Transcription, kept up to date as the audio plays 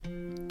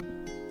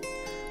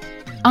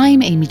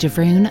I'm Amy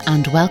DeVroon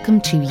and welcome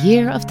to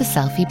Year of the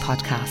Selfie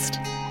podcast.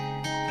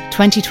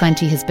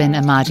 2020 has been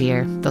a mad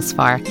year thus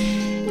far,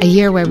 a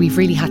year where we've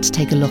really had to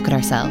take a look at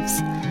ourselves.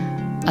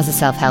 As a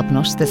self-help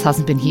nut, this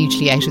hasn't been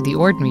hugely out of the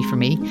ordinary for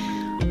me,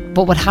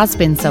 but what has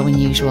been so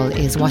unusual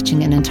is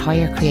watching an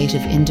entire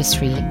creative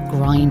industry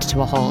grind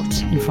to a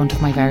halt in front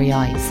of my very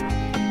eyes.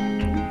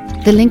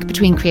 The link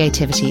between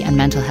creativity and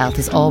mental health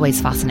has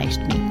always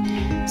fascinated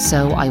me,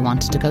 so I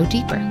wanted to go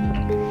deeper.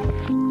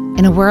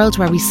 In a world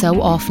where we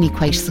so often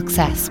equate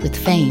success with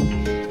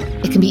fame,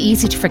 it can be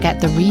easy to forget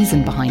the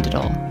reason behind it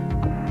all.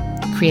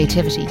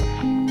 Creativity.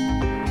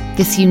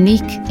 This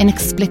unique,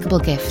 inexplicable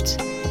gift.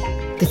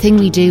 The thing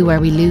we do where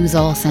we lose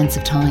all sense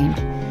of time.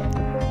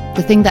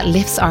 The thing that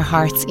lifts our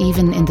hearts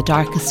even in the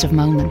darkest of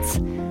moments.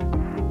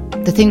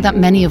 The thing that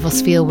many of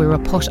us feel we were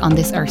put on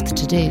this earth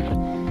to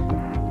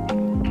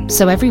do.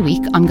 So every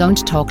week I'm going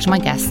to talk to my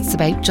guests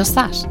about just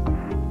that.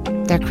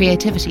 Their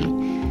creativity.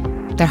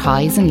 Their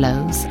highs and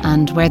lows,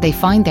 and where they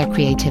find their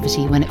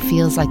creativity when it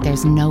feels like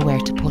there's nowhere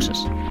to put it.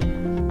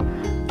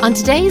 On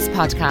today's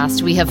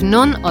podcast, we have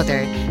none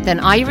other than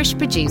Irish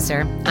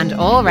producer and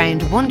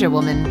all-round Wonder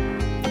Woman,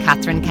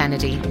 Katherine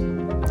Kennedy.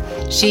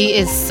 She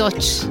is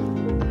such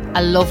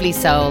a lovely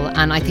soul,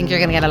 and I think you're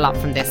going to get a lot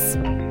from this.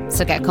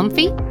 So get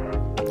comfy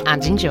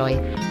and enjoy.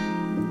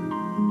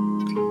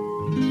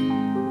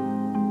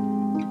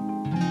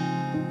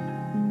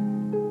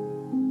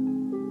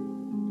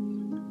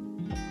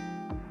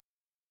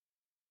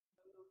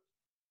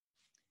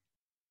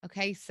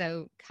 Okay,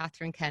 so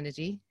Katherine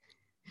Kennedy,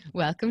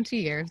 welcome to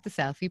Year of the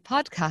Selfie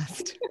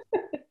podcast.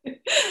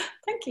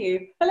 Thank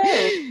you.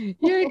 Hello.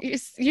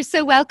 You're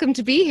so welcome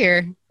to be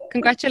here.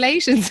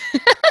 Congratulations.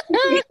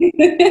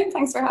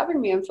 Thanks for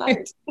having me. I'm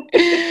flattered.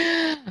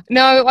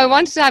 No, I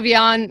wanted to have you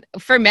on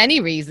for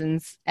many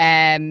reasons,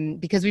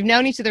 because we've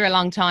known each other a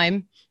long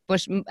time,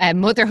 but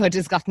motherhood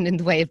has gotten in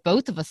the way of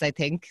both of us, I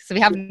think. So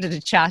we haven't had a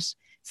chat.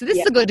 So this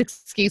is a good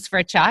excuse for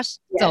a chat.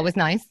 It's always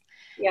nice.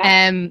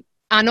 Yeah.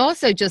 And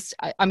also just,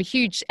 I'm a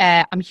huge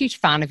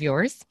fan of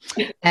yours.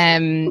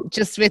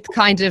 Just with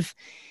kind of,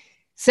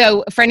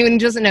 so for anyone who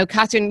doesn't know,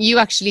 Katherine, you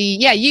actually,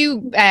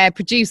 you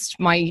produced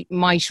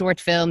my short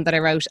film that I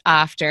wrote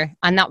after.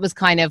 And that was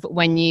kind of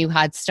when you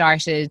had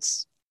started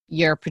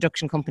your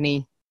production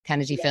company,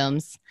 Kennedy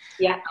Films.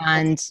 Yeah.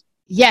 And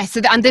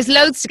and there's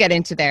loads to get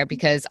into there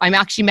because I'm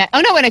actually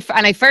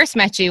when I first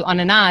met you on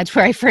an ad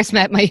where I first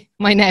met my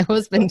now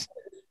husband.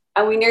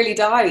 And we nearly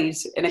died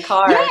in a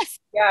car. Yes.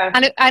 Yeah.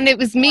 And it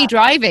was me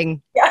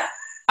driving. Yeah.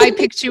 I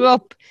picked you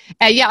up.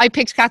 I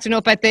picked Katherine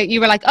up you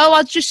were like, oh,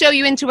 I'll just show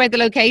you into where the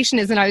location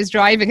is. And I was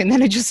driving and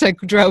then I just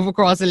drove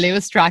across a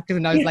Lewis track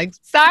and I was like,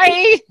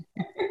 sorry.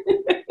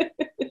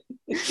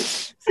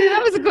 So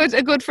that was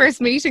a good first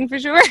meeting for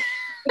sure.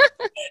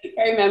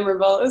 Very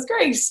memorable. It was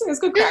great. It was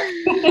good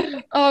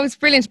crack. Oh, it was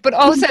brilliant. But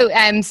also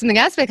something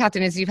else about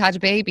Katherine is you've had a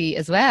baby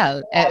as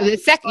well.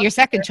 Your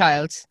second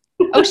child.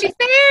 Oh, she's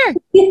there.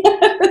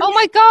 Oh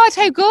my God,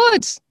 how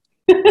good.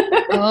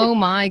 Oh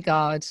my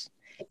God.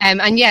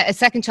 And a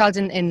second child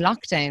in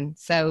lockdown.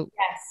 So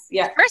yes,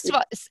 yeah. First of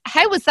all,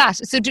 how was that?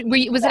 So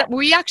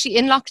were you actually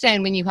in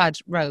lockdown when you had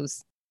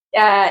Rose?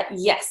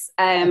 Yes.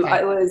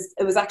 Okay.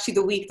 It was actually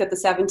the week that the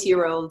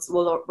 70-year-olds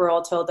were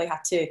all told they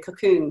had to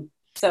cocoon.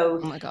 So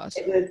oh my God.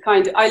 It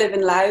was I live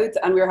in Louth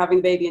and we were having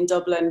a baby in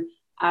Dublin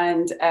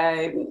and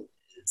I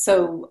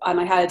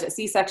had a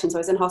C-section, so I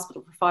was in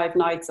hospital for 5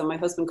 nights and my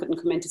husband couldn't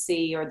come in to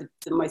see, or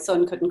my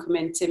son couldn't come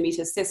in to meet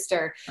his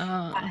sister.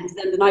 Oh. And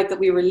then the night that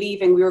we were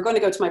leaving, we were going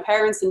to go to my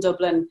parents in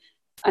Dublin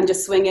and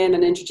just swing in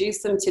and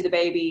introduce them to the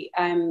baby.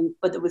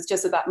 But it was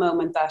just at that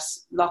moment that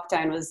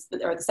lockdown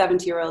or the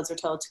 70-year-olds were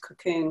told to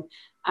cocoon.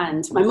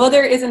 And my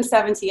mother isn't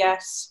 70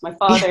 yet. My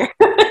father,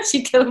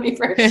 she killed me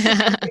for in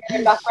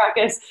that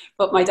bracket.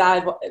 But my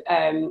dad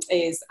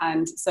is,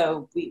 and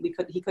so he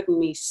couldn't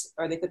meet,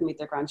 or they couldn't meet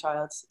their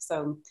grandchild.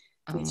 So,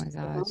 oh my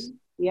God.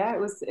 Yeah, it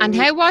was. And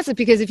how was it?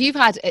 Because if you've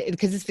had,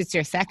 because if it's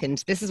your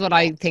second, this is what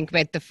I think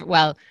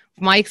about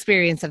my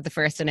experience of the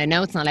first, and I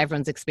know it's not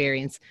everyone's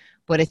experience,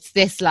 but it's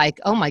this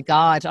oh my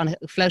God,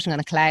 floating on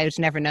a cloud,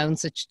 never known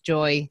such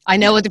joy. I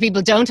know other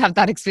people don't have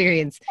that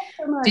experience.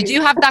 So nice. Did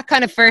you have that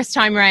kind of first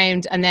time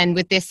round, and then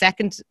with this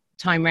second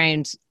time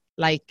round,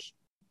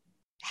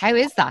 how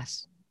is that?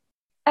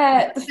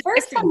 The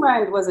first time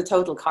round was a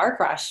total car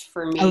crash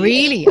for me. Oh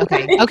really?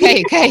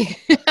 Okay.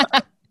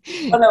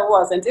 Oh, no, it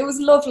wasn't. It was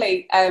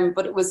lovely,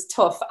 but it was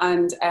tough.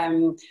 And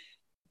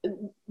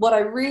what I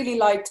really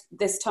liked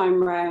this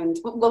time round,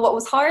 what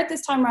was hard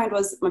this time round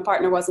was my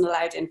partner wasn't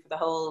allowed in for the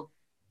whole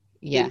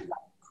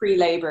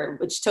pre-labour,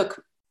 which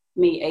took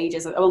me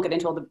ages. I won't get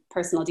into all the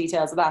personal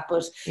details of that,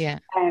 but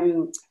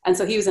and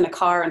so he was in a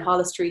car on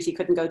Holles Street. He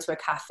couldn't go to a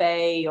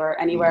cafe or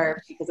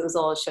anywhere because it was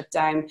all shut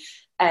down.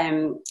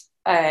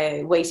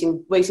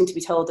 Waiting to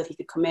be told that he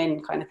could come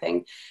in, kind of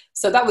thing.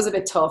 So that was a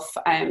bit tough.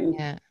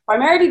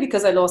 Primarily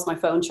because I lost my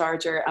phone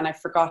charger and I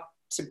forgot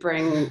to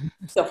bring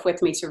stuff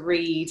with me to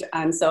read,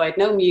 and so I had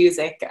no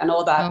music and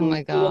all that. Oh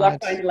my God! All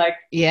that kind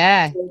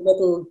of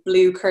little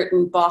blue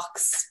curtain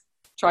box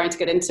trying to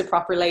get into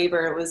proper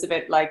labor, it was a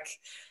bit like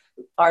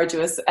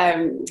arduous.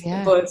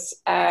 Yeah. But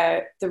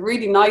the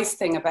really nice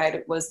thing about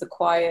it was the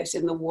quiet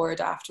in the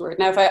ward afterward.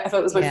 Now, if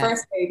it was my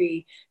first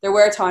baby, there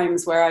were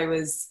times where I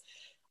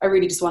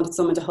really just wanted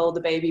someone to hold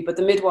the baby, but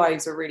the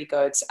midwives were really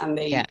good, and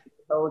they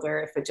told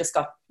her if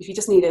you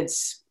just needed,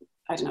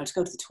 I don't know, to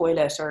go to the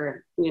toilet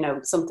or, you know,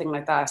 something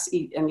like that,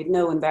 and you'd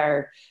no one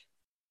there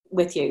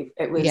with you.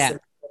 It was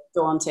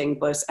daunting,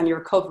 and you're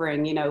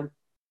recovering, you know.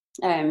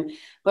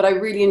 But I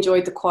really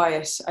enjoyed the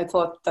quiet. I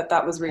thought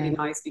that was really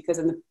nice, because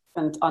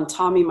on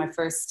Tommy, my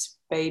first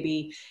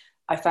baby,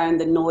 I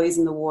found the noise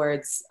in the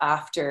wards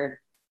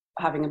after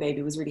having a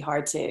baby was really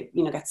hard to,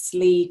 you know, get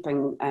sleep,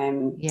 and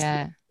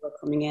people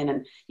coming in,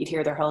 and you'd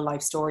hear their whole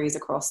life stories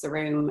across the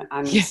room,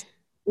 and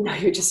you know,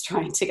 you're just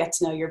trying to get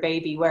to know your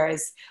baby.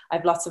 Whereas I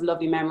have lots of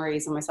lovely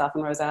memories of myself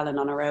and Rosellen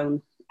on our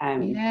own.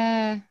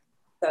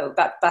 So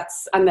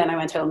that's, and then I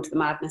went home to the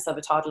madness of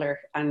a toddler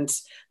and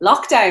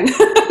lockdown.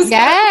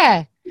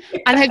 Yeah.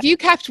 And have you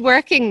kept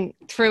working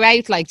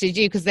throughout? Like, did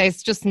you, because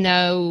there's just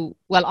no,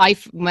 well,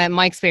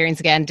 my experience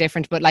again,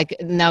 different, but like,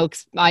 no,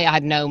 I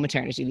had no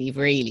maternity leave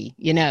really,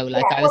 you know,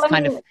 like I was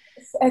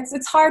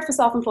it's hard for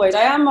self-employed.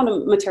 I am on a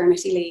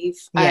maternity leave.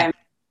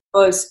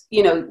 But,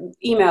 you know,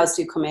 emails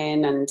do come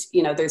in, and,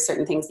 you know, there's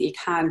certain things that you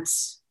can't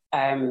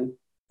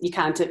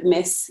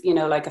miss, you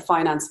know, like a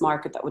finance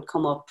market that would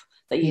come up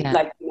that you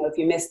like, you know, if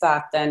you miss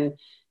that, then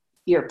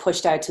you're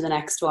pushed out to the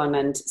next one.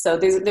 And so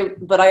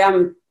but I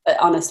am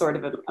on a sort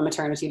of a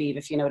maternity leave,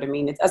 if you know what I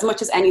mean. It's as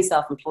much as any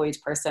self-employed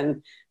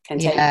person can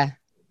take,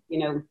 you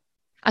know.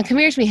 And come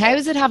here to me, how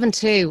is it having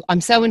two? I'm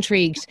so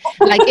intrigued.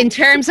 Like, in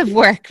terms of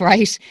work,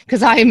 right?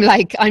 Because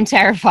I'm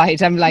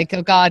terrified. I'm like,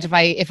 oh God,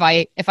 if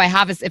I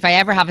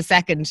ever have a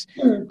second,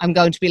 I'm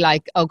going to be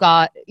like, oh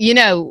God, you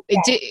know.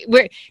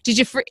 Did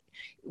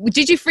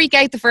you freak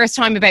out the first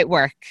time about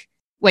work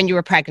when you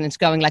were pregnant,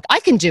 going like, I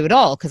can do it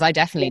all? Because I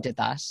definitely did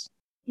that.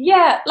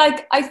 Yeah,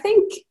 like I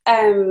think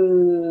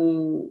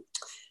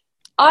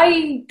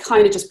I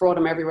kind of just brought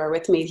him everywhere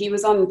with me. He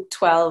was on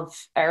 12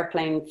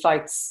 airplane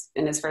flights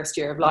in his first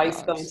year of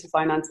life, going to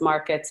finance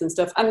markets and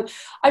stuff. And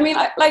I mean,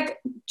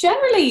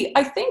 generally,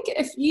 I think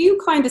if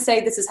you kind of say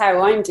this is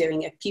how I'm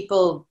doing it,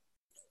 people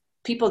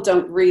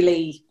don't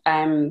really.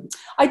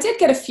 I did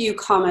get a few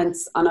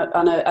comments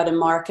at a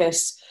market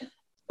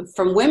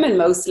from women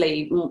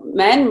mostly.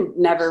 Men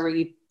never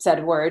really said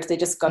a word. They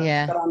just got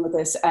on with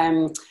it.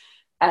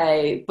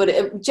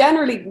 But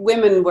generally,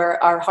 women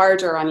are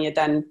harder on you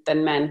than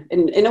men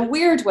in a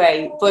weird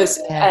way. But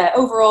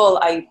overall,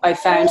 I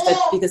found that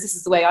because this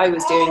is the way I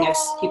was doing it,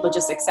 people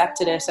just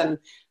accepted it, and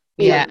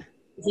you know,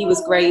 he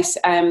was great.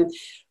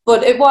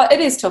 But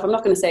it is tough. I'm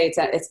not going to say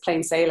it's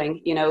plain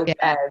sailing. You know,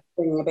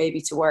 bringing a baby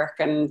to work,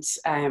 and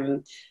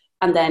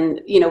then,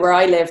 you know, where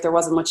I live, there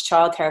wasn't much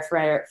childcare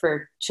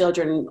for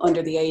children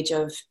under the age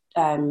of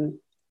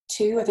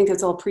 2. I think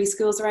it's all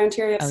preschools around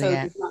here,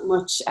 there's not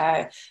much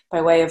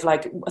by way of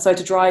like. So I had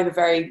to drive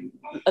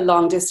a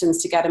long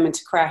distance to get him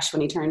into creche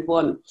when he turned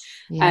 1.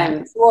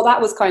 Well,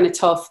 that was kind of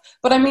tough.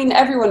 But I mean,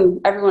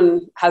 everyone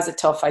has it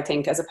tough, I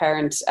think, as a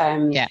parent.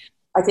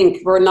 I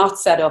think we're not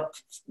set up.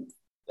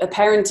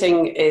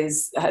 Parenting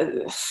is,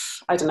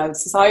 I don't know,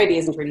 society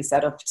isn't really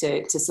set up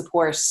to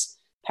support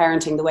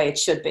parenting the way it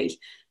should be.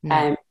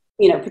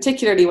 You know,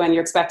 particularly when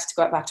you're expected to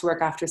go back to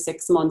work after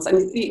 6 months,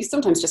 and you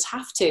sometimes just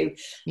have to.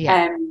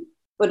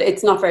 But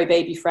it's not very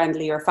baby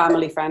friendly or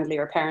family friendly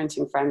or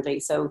parenting friendly.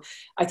 So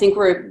I think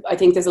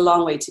there's a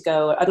long way to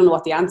go. I don't know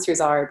what the answers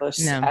are, but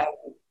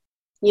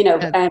you know.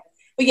 But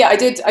yeah, I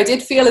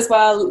did feel as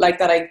well like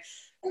that. I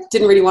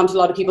didn't really want a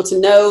lot of people to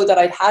know that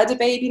I had a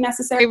baby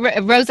necessarily.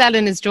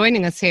 Rosellen is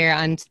joining us here,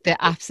 and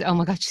oh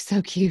my God, she's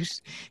so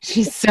cute.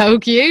 She's so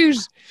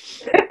cute.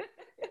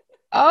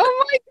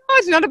 Oh my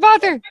God, not a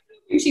bother.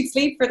 She'd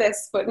sleep for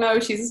this, but no,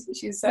 she's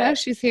no,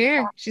 she's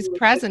here. She's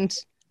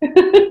present.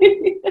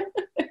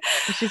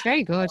 She's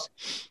very good.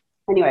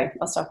 Anyway,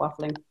 I'll stop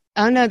waffling.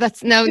 Oh no,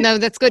 that's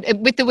good.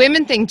 With the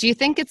women thing, do you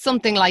think it's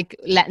something like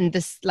letting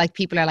this, like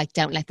people are like,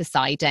 don't let the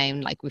side down,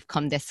 like we've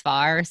come this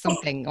far or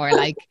something, or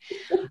like,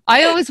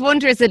 I always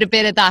wonder, is it a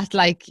bit of that,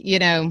 like, you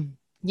know,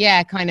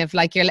 kind of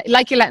like you're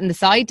letting the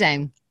side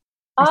down?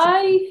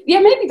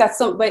 Maybe that's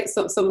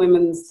some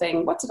women's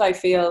thing. What did I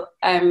feel?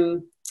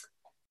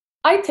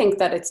 I think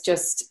that it's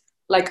just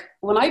like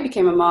when I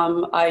became a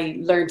mom, I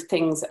learned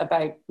things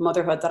about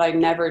motherhood that I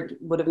never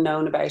would have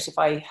known about if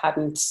I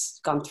hadn't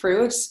gone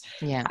through it.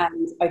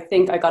 And I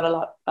think I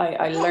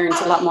learned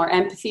a lot more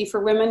empathy for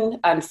women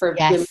and for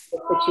women's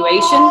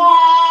situation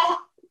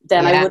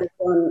than I would have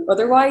done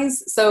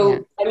otherwise.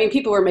 So, I mean,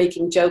 people were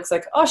making jokes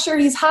like, oh, sure,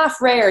 he's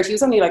half reared. He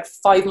was only like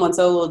 5 months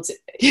old,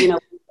 you know,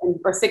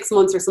 or 6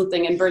 months or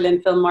something in Berlin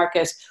Film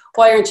Market.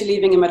 Why aren't you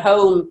leaving him at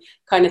home,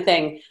 kind of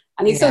thing?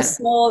 And he's so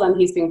small, and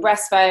he's being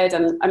breastfed.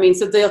 And I mean,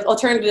 so the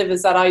alternative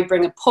is that I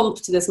bring a pump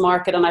to this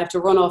market and I have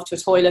to run off to a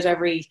toilet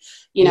every,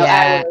 you know,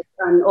 hour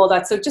and all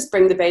that. So just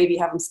bring the baby,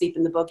 have him sleep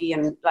in the buggy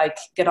and like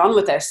get on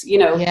with it, you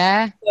know.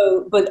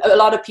 So, but a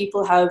lot of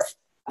people have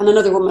And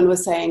another woman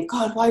was saying,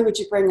 God, why would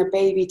you bring a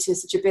baby to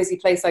such a busy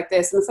place like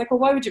this? And it's like,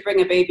 well, why would you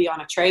bring a baby on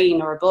a train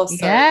or a bus?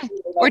 Yeah.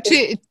 Or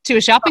to a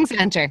shopping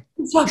centre.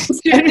 Like, So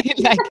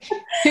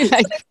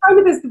there's kind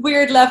of this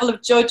weird level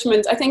of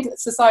judgment. I think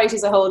society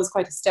as a whole is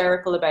quite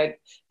hysterical about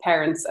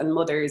parents and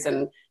mothers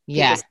and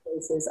people's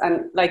places.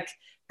 And like,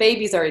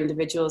 babies are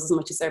individuals as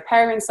much as their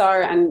parents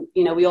are. And,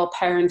 you know, we all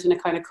parent in a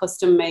kind of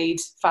custom-made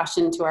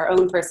fashion to our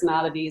own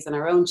personalities and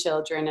our own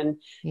children. And,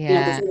 you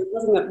know, there's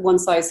nothing that one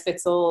size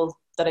fits all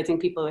that I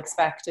think people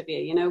expect of you,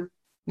 you know?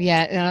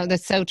 Yeah, no,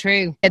 that's so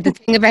true. The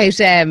thing about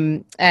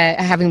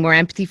having more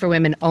empathy for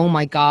women, oh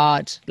my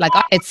God. Like,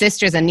 I had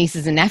sisters and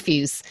nieces and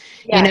nephews,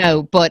 you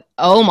know, but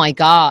oh my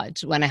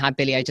God, when I had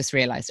Billy, I just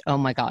realised, oh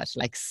my God,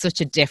 like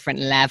such a different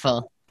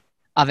level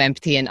of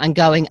empathy and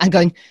going,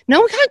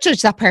 no, we can't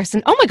judge that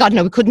person. Oh my God,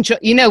 no, we couldn't,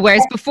 you know,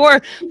 whereas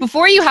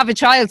before you have a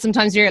child,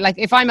 sometimes you're like,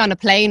 if I'm on a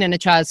plane and a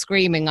child's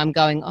screaming, I'm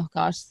going, oh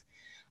gosh.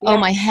 Oh,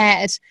 my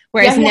head.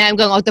 Whereas now I'm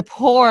going,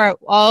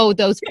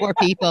 those poor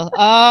people.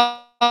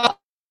 Oh,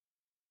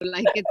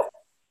 like it's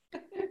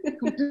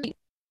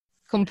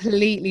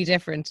completely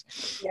different.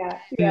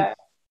 Yeah.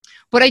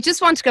 But I just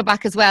want to go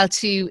back as well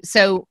to,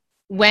 so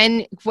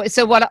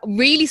what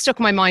really struck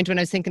my mind when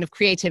I was thinking of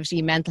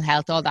creativity, mental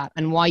health, all that,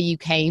 and why you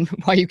came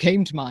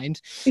to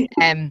mind,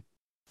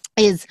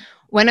 is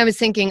when I was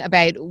thinking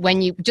about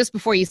just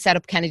before you set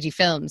up Kennedy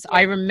Films,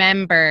 I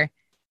remember.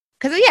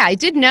 Because I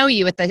did know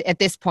you at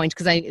this point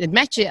because I had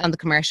met you on the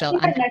commercial.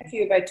 I met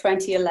you about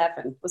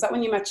 2011. Was that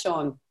when you met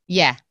Sean?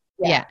 Yeah.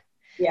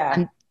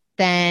 And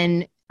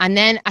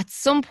then at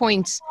some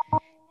point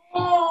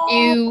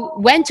you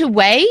went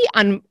away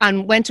and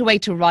went away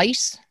to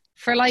write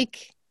for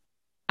like.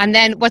 And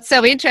then what's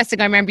so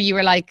interesting, I remember you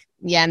were like,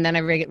 and then I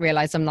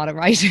realized I'm not a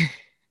writer.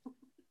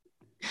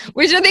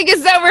 Which I think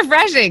is so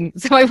refreshing.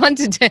 So I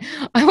wanted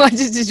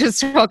to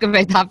just talk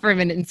about that for a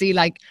minute and see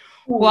like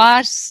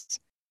what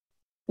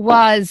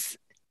was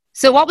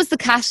the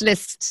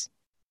catalyst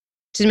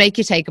to make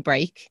you take a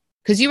break?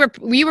 Because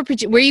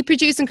were you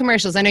producing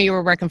commercials? I know you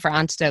were working for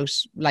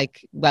Antidote,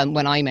 like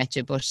when I met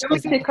you, but I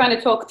was to kind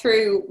of talk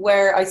through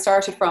where I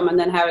started from and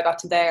then how I got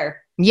to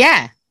there.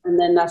 Yeah. And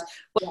then that.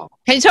 Can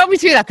you talk me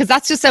through that? Because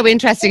that's just so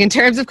interesting in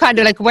terms of kind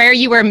of like where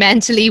you were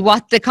mentally,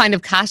 what the kind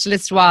of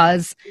catalyst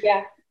was.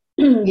 Yeah.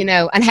 You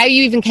know, and how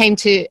you even came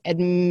to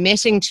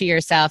admitting to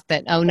yourself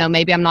that, oh no,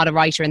 maybe I'm not a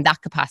writer in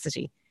that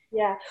capacity.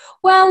 Yeah.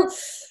 Well.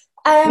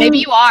 Maybe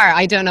you are.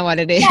 I don't know what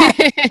it is.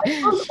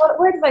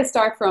 Where did I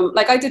start from?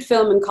 Like I did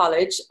film in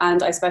college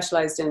and I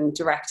specialised in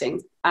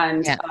directing.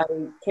 And I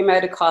came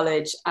out of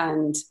college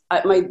and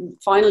my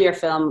final year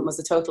film was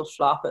a total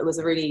flop. It was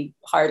a really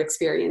hard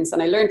experience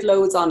and I learned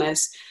loads on it.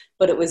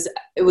 But it was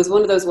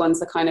one of those ones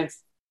that kind of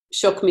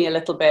shook me a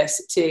little bit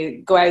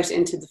to go out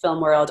into the film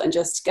world and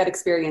just get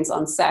experience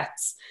on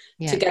sets,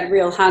 to get a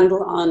real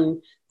handle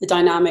on the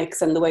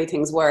dynamics and the way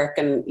things work.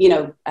 And, you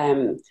know,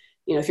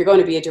 if you're going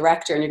to be a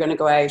director and you're going to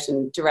go out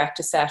and direct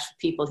a set of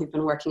people who've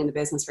been working in the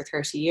business for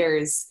 30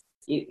 years,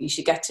 you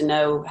should get to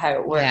know how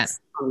it works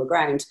on the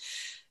ground.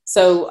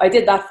 So I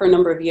did that for a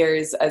number of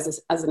years as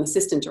an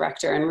assistant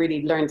director and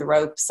really learned the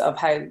ropes of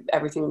how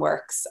everything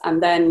works.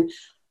 And then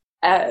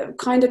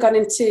kind of got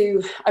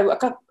into,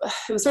 it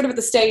was sort of at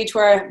the stage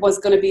where I was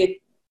going to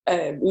be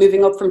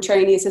moving up from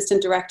trainee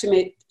assistant director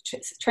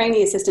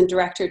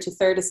to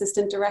third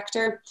assistant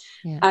director.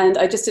 Yeah. And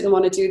I just didn't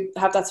want to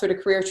have that sort of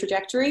career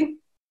trajectory.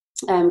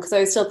 Because I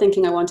was still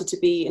thinking I wanted to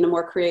be in a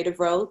more creative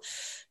role.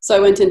 So I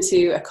went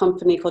into a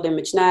company called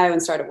Image Now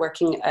and started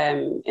working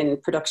in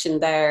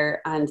production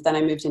there. And then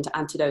I moved into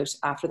Antidote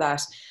after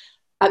that.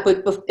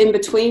 But in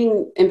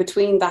between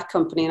that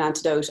company and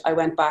Antidote, I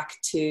went back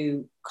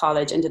to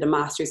college and did a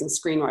master's in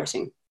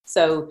screenwriting.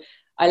 So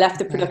I left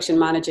the production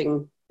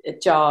managing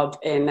job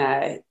in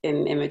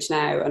Image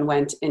Now and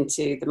went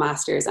into the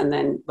master's and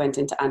then went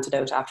into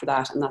Antidote after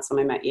that. And that's when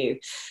I met you.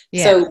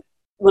 Yeah. So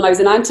when I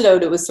was in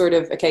Antidote, it was sort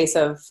of a case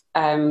of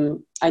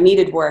I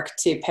needed work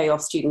to pay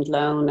off student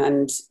loan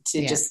and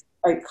to just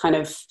kind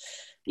of,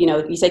 you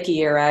know, you take a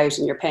year out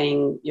and you're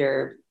paying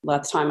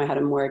at the time I had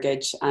a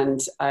mortgage and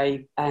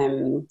I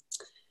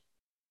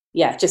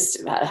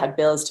just had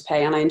bills to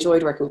pay and I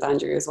enjoyed working with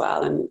Andrew as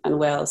well and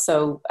Will.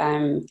 So,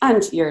 and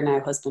your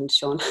now husband,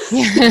 Sean.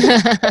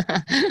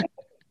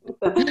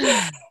 But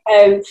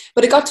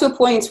it got to a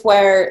point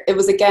where it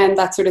was again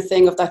that sort of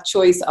thing of that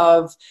choice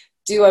of,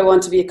 do I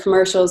want to be a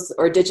commercials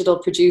or digital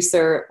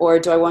producer, or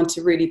do I want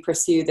to really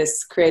pursue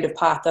this creative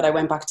path that I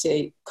went back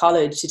to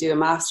college to do a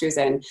master's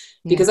in?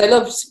 Because I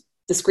loved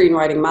the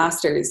screenwriting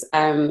master's.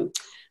 And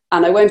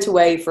I went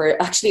away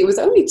for, actually, it was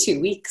only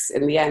 2 weeks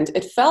in the end.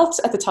 It felt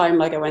at the time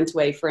like I went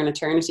away for an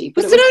eternity.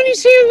 But was it only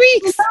 2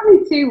 weeks? It was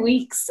only 2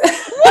 weeks.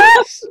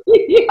 What?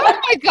 Yeah. Oh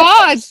my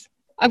God.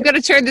 I'm going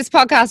to turn this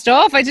podcast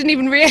off. I didn't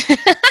even realize.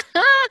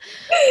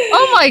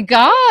 Oh my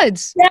God.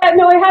 Yeah,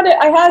 no,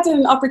 I had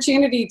an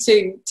opportunity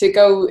to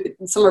go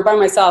somewhere by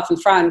myself in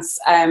France.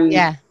 And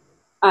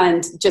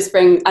just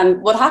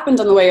and what happened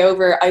on the way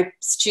over, I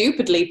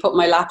stupidly put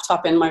my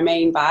laptop in my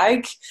main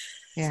bag.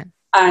 Yeah.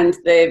 and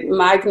the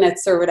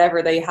magnets or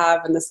whatever they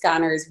have and the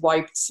scanners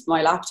wiped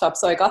my laptop.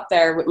 So I got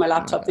there with my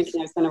laptop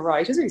thinking I was going to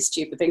write. It was a really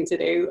stupid thing to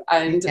do.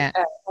 And I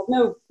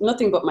had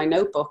nothing but my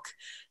notebook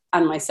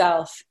and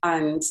myself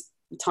and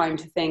time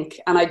to think.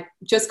 And I'd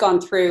just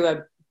gone through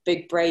a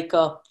big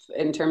breakup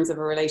in terms of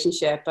a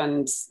relationship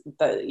and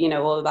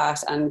all of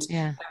that. And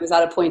I was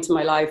at a point in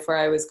my life where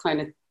I was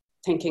kind of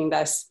thinking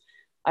that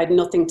I had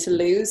nothing to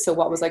lose. So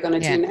what was I going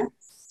to do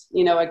next?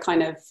 I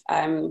kind of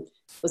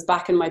was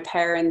back in my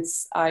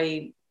parents.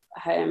 It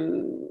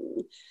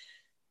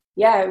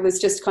was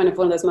just kind of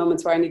one of those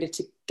moments where I needed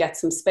to get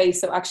some space.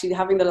 So actually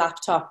having the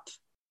laptop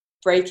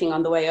breaking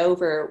on the way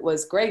over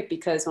was great,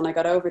 because when I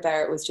got over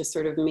there, it was just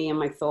sort of me and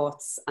my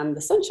thoughts and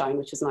the sunshine,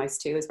 which was nice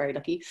too. I was very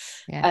lucky.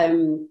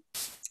 And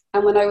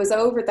when I was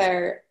over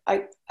there,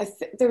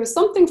 there was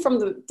something from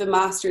the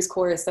master's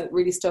course that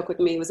really stuck with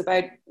me. It was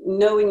about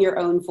knowing your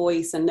own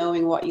voice and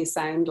knowing what you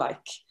sound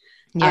like.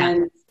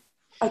 And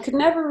I could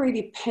never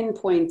really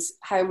pinpoint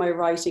how my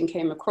writing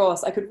came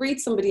across. I could read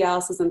somebody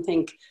else's and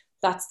think,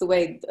 that's the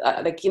way,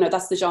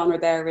 that's the genre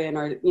they're in,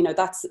 or,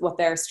 that's what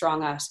they're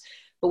strong at.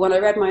 But when I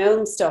read my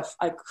own stuff,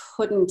 I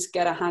couldn't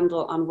get a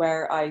handle on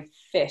where I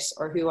fit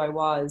or who I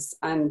was.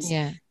 And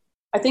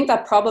I think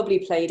that probably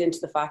played into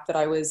the fact that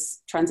I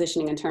was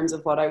transitioning in terms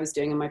of what I was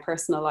doing in my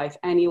personal life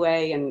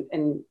anyway,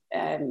 and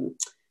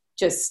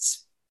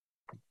just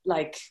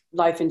like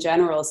life in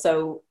general.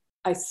 So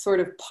I sort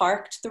of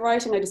parked the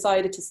writing. I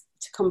decided to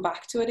come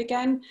back to it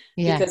again,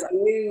 because I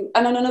knew,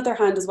 and on another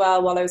hand as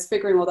well, while I was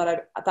figuring all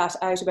that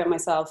out about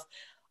myself,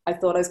 I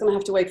thought I was going to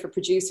have to wait for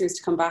producers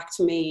to come back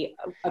to me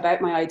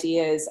about my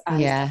ideas.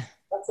 And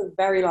that's a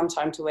very long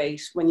time to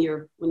wait when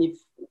you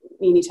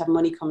need to have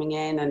money coming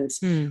in and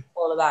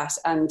all of that,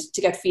 and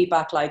to get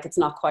feedback like it's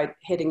not quite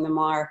hitting the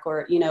mark,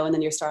 or, and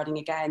then you're starting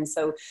again.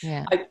 So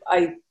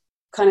I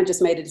kind of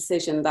just made a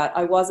decision that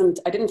I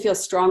didn't feel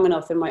strong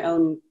enough in my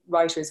own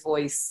writer's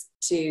voice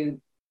to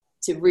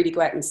really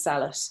go out and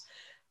sell it.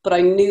 But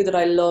I knew that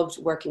I loved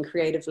working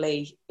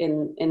creatively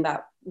in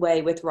that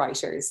way with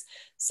writers.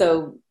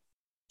 So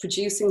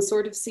producing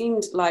sort of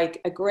seemed like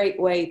a great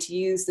way to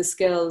use the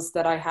skills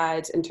that I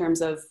had in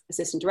terms of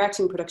assistant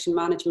directing, production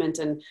management,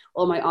 and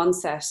all my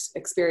on-set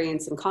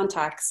experience and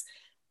contacts.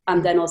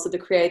 And then also the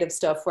creative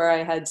stuff, where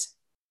I had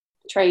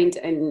trained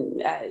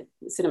in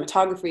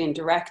cinematography and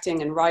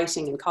directing and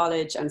writing in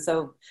college. And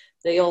so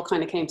they all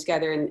kind of came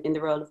together in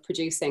the role of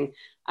producing.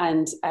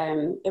 And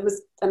it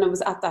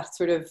was at that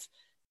sort of,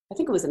 I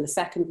think it was in the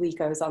second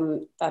week I was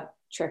on that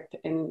trip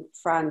in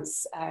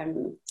France.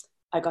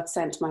 I got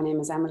sent My Name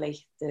is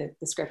Emily, the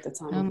script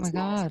that's on. Oh my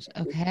God.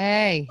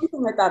 Okay.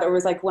 Something like that. It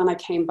was like when I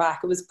came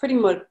back, it was pretty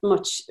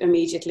much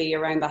immediately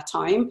around that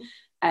time.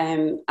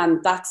 And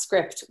that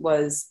script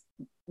was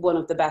one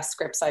of the best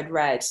scripts I'd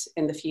read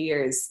in the few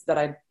years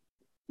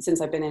since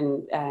I've been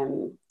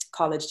in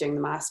college doing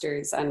the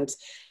masters. And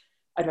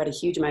I'd read a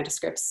huge amount of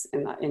scripts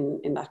in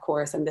that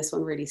course. And this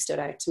one really stood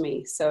out to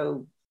me.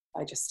 So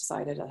I just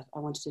decided I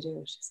wanted to do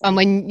it. So. And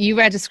when you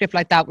read a script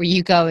like that,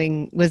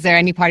 was there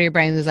any part of your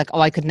brain that was like, oh,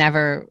 I could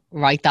never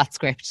write that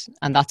script,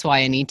 and that's why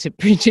I need to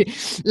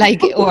produce,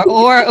 like,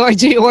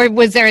 or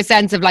was there a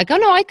sense of like, oh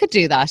no, I could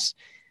do that?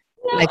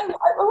 No, like, I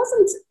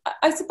wasn't.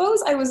 I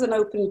suppose I was an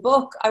open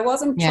book. I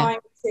wasn't trying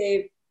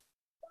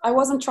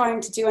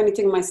to do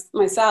anything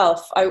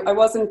myself. I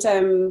wasn't.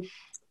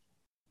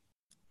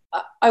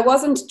 I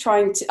wasn't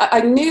trying to.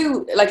 I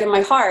knew, like, in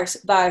my heart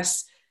that.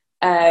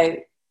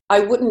 I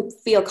wouldn't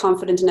feel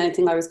confident in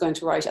anything I was going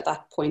to write at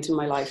that point in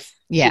my life.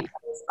 Yeah.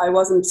 I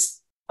wasn't,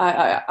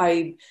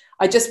 I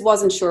just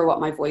wasn't sure what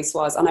my voice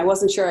was. And I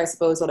wasn't sure, I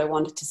suppose, what I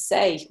wanted to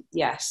say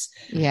yet.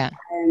 Yeah.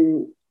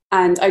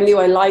 And I knew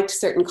I liked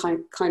certain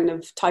kind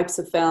of types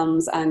of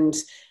films, and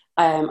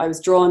I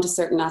was drawn to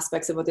certain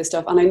aspects of other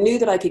stuff. And I knew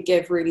that I could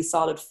give really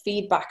solid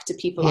feedback to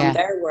people on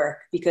their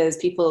work, because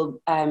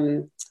people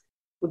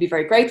would be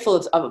very grateful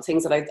of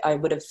things that I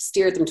would have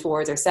steered them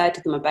towards or said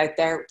to them about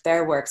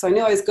their work. So I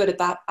knew I was good at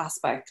that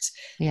aspect.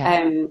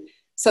 Yeah.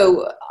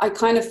 So I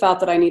kind of felt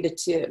that I needed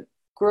to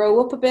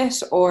grow up a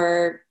bit,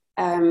 or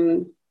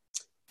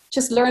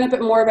just learn a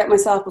bit more about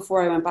myself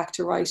before I went back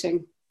to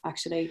writing,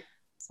 actually.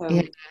 So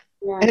yeah.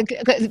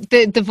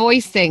 The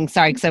voice thing,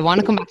 sorry, because I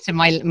want to come back to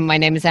my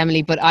name is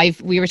Emily, but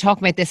we were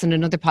talking about this in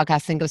another podcast. I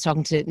think I was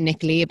talking to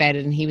Nick Lee about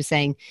it, and he was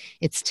saying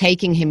it's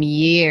taking him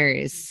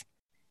years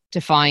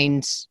to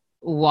find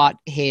what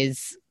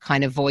his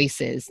kind of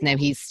voice is. Now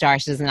he's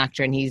started as an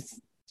actor and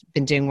he's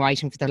been doing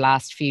writing for the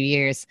last few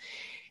years.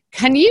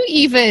 Can you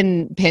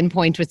even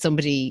pinpoint with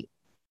somebody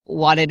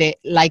what it is?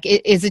 Like,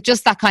 is it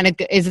just that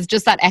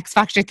X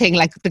Factor thing,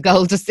 like the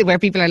goal, just where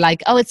people are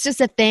like, oh, it's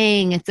just a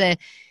thing, it's a,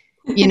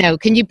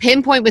 can you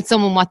pinpoint with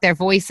someone what their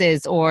voice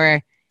is,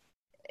 or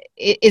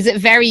is it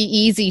very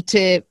easy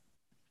to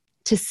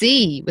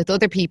see with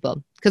other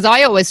people? Because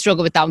I always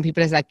struggle with that when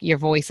people are like, your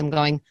voice, I'm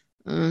going,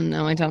 oh,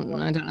 no, I don't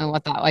know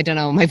what that, I don't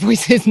know what my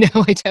voice is. No,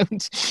 I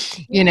don't,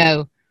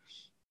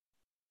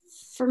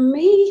 For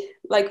me,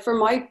 like for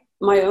my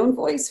own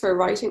voice, for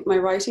my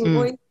writing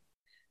voice,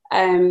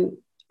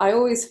 I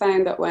always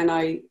found that when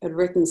I had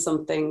written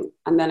something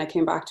and then I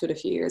came back to it a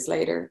few years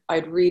later,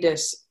 I'd read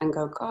it and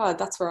go, God,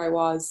 that's where I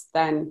was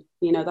then.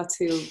 You know, that's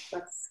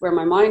where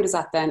my mind was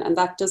at then. And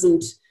that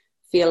doesn't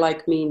feel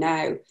like me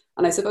now.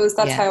 And I suppose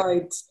that's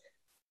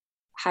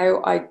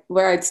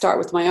where I'd start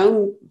with my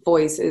own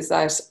voice, is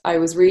that I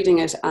was reading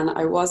it and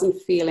I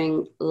wasn't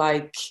feeling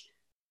like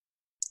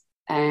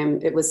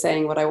it was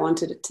saying what I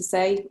wanted it to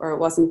say, or it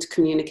wasn't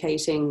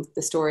communicating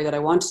the story that I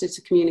wanted it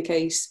to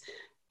communicate.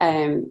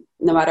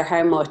 No matter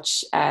how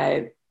much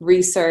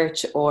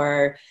research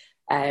or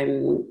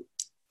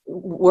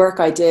work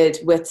I did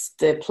with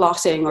the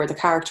plotting or the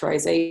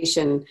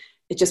characterization,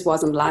 it just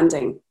wasn't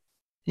landing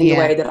in the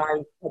way that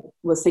I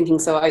was thinking.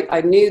 So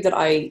I knew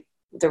that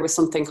there was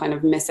something kind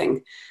of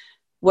missing.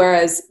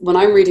 Whereas when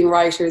I'm reading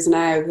writers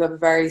now who have a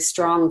very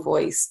strong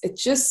voice, it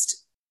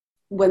just,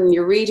 when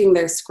you're reading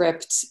their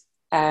script,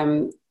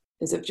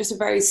 is just a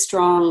very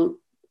strong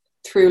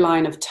through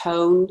line of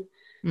tone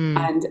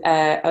and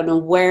an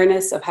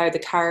awareness of how the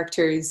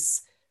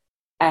characters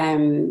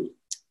come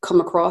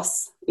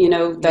across. You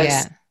know,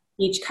 that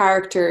each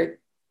character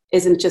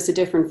isn't just a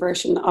different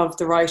version of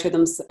the writer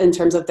in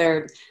terms of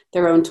their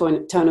own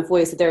tone of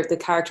voice. The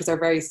characters are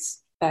very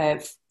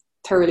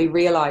thoroughly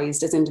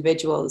realized as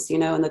individuals, you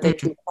know, and that they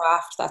can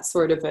craft that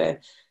sort of a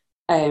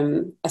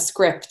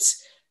script.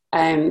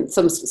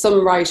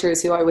 Some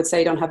writers who I would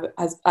say don't have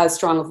as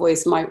strong a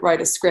voice might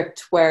write a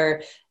script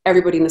where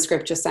everybody in the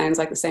script just sounds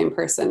like the same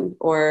person,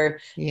 or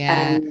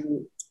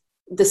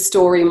the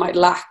story might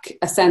lack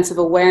a sense of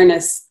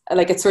awareness.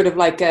 Like it's sort of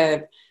like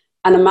an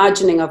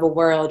imagining of a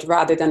world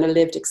rather than a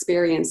lived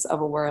experience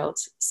of a world.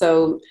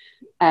 So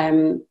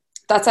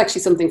that's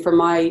actually something for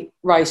my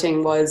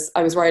writing.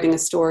 I was writing a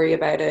story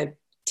about a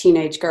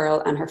teenage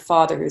girl and her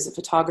father, who's a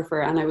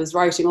photographer, and I was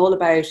writing all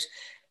about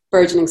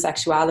burgeoning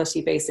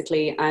sexuality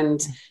basically,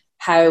 and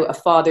how a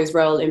father's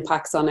role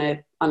impacts on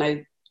a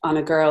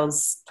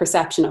girl's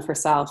perception of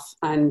herself,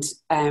 and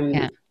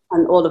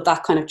all of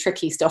that kind of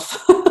tricky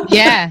stuff.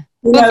 Yeah.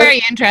 Well,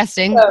 very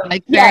interesting. So,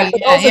 like very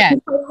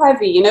so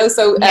heavy, you know.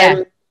 So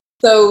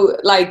so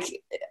like,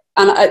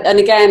 and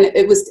again,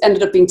 it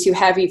ended up being too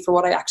heavy for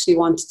what I actually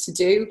wanted to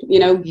do, you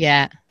know.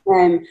 Yeah.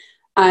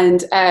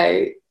 And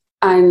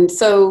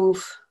so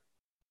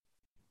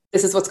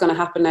this is what's going to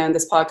happen now in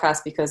this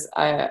podcast, because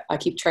I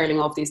keep trailing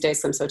off these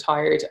days. So I'm so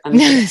tired. And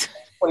the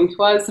point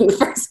was in the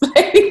first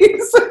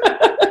place.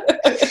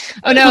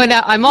 Oh no,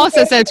 I'm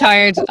also so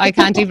tired. I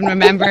can't even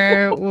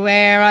remember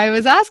where I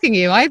was asking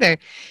you either.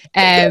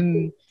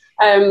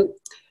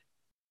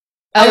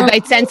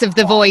 About sense of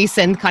the voice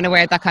and kind of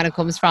where that kind of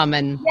comes from,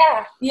 and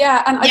and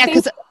I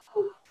think.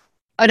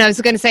 I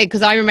was going to say,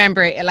 because I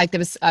remember like there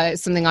was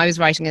something I was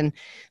writing and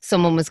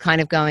someone was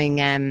kind of going.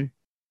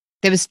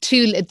 There was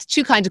two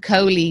kind of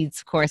co-leads,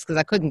 of course, because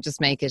I couldn't just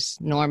make it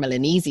normal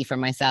and easy for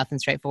myself and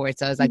straightforward.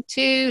 So I was like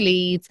 2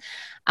 leads,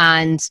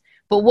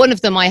 but one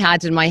of them I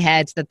had in my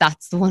head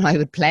that's the one I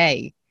would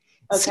play.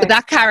 Okay. So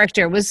that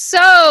character was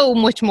so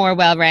much more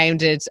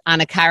well-rounded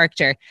and a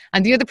character.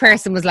 And the other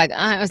person was like,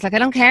 I was like, I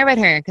don't care about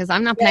her because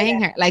I'm not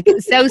playing her. Like,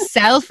 so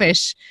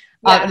selfish.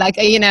 Like,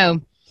 you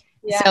know.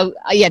 Yeah. So,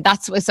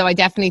 so I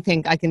definitely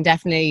think I can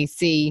definitely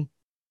see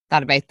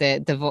that about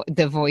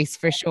the voice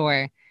for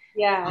sure.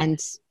 Yeah. And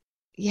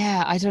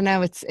I don't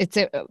know. I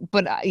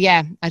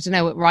don't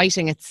know. With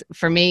writing, it's,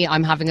 for me,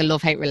 I'm having a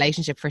love-hate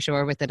relationship for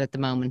sure with it at the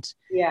moment.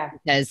 Yeah.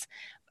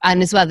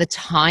 And as well, the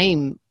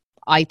time,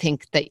 I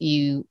think that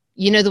you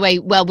know, the way,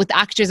 well, with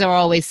actors are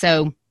always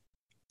so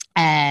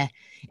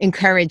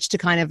encouraged to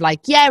kind of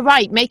like,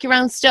 make your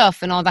own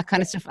stuff and all that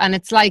kind of stuff. And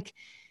it's like,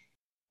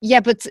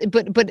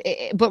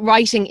 but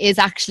writing is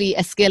actually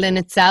a skill in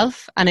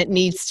itself, and it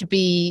needs to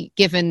be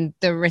given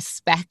the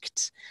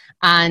respect.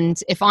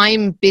 And if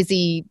I'm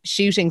busy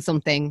shooting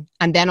something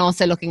and then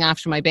also looking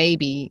after my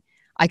baby,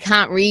 I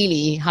can't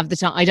really have the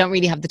time. I don't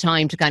really have the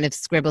time to kind of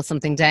scribble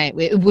something down.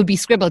 It would be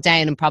scribbled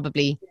down and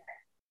probably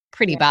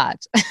pretty bad.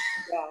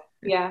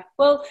 Yeah.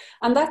 Well,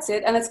 and that's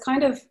it. And it's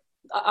kind of,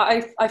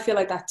 I feel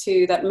like that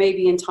too, that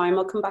maybe in time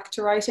I'll come back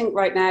to writing.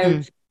 Right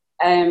now,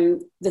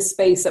 the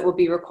space that would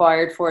be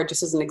required for it just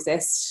doesn't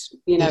exist,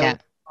 you know. Yeah.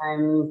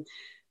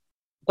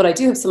 But I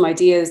do have some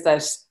ideas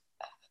that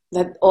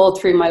all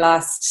through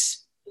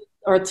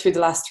through the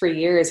last 3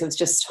 years has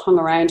just hung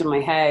around in my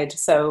head.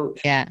 So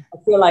I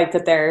feel like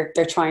that they're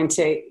trying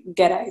to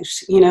get out,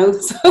 you know.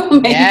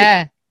 So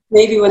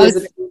maybe when there's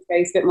a bit more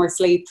space, a bit more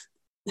sleep.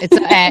 It's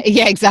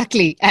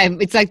exactly.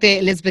 It's like the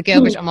Elizabeth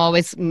Gilbert. I'm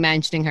always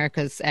mentioning her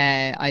because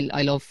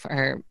I love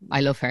her.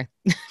 I love her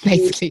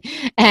basically.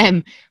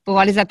 But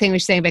what is that thing we're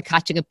saying about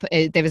catching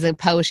there was a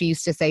poet who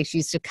used to say she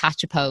used to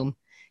catch a poem.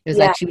 It was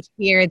like she would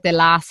hear the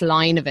last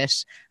line of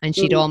it and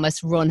she'd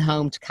almost run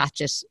home to catch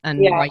it and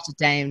write it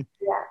down.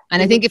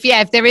 And I think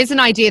if there is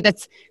an idea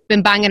that's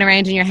been banging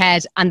around in your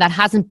head and that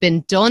hasn't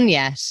been done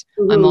yet,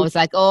 I'm always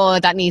like, oh,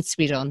 that needs to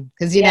be done.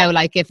 Because, you know,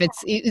 like if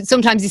it's,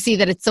 sometimes you see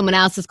that it's someone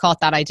else has caught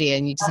that idea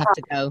and you just have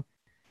to go,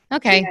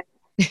 okay,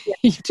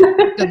 you've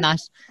done that.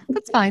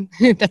 That's fine.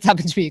 That's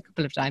happened to me a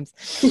couple of times.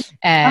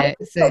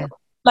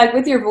 like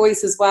with your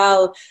voice as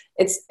well,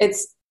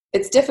 it's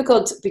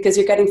difficult because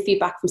you're getting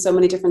feedback from so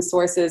many different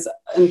sources,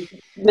 and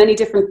many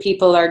different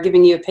people are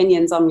giving you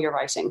opinions on your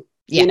writing.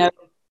 Yeah. You know,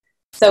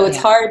 so it's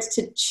Yeah. hard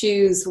to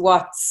choose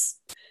what's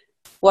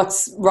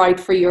right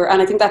for your,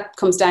 and I think that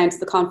comes down to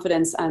the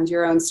confidence and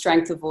your own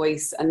strength of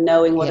voice and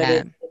knowing what it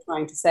is you're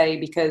trying to say.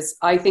 Because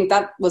I think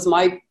that was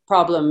my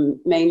problem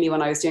mainly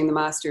when I was doing the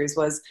masters,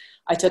 was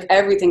I took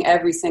everything,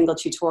 every single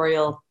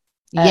tutorial,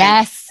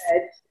 Yes.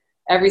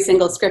 every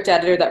single script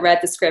editor that read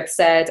the script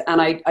said,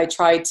 and I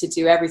tried to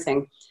do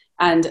everything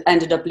and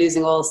ended up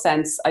losing all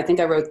sense. I think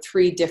I wrote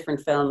 3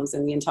 different films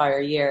in the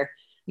entire year.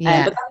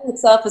 Yeah. But that in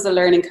itself is a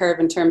learning curve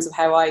in terms of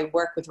how I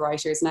work with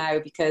writers now,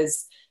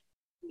 because,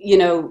 you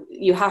know,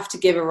 you have to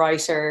give a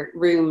writer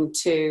room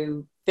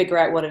to figure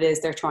out what it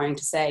is they're trying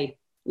to say,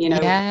 you know,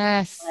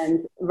 Yes.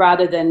 and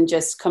rather than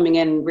just coming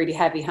in really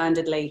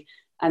heavy-handedly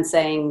and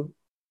saying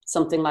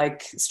something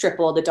like strip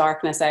all the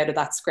darkness out of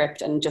that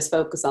script and just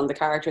focus on the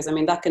characters. I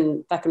mean,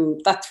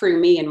 that threw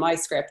me in my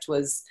script,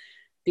 was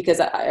because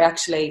I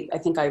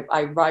think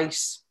I write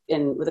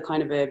in with a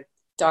kind of a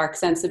dark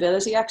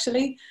sensibility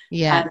actually.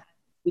 Yeah. And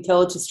be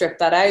told to strip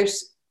that out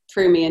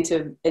threw me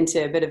into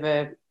a bit of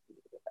a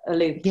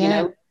loop, Yeah. you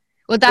know.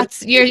 Well,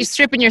 you're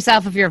stripping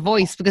yourself of your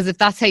voice, because if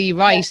that's how you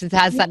write, it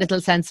has that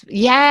little sense.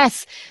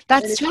 Yes,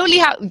 that's totally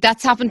how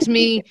that's happened to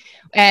me.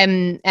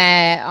 On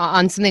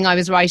something I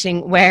was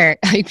writing, where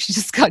I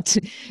just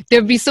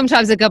there'd be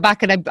sometimes I'd go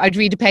back and I'd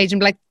read a page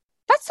and be like,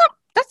 that's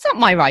not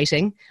my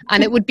writing,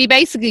 and it would be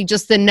basically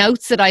just the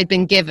notes that I'd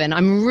been given.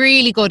 I'm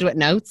really good with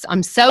notes.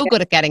 I'm so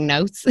good at getting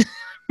notes.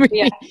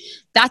 Really,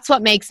 that's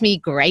what makes me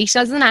great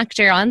as an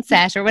actor on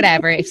set or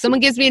whatever. If someone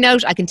gives me a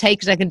note, I can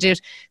take it, I can do it.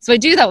 So I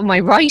do that with my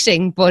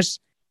writing, but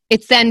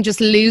it then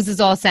just loses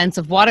all sense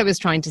of what I was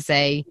trying to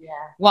say,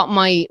 what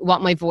my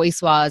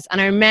voice was.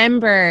 And I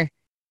remember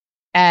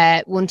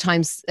one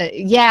time,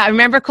 I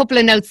remember a couple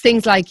of notes,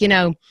 things like, you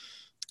know,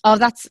 oh,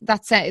 that's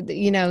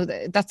you know,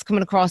 that's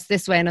coming across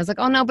this way, and I was like,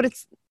 oh no, but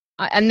it's,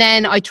 and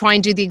then I try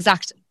and do the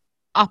exact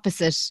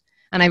opposite,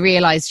 and I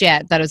realized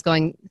that I was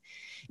going,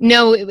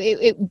 no,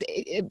 it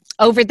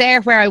over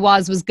there where I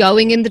was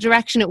going in the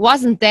direction it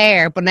wasn't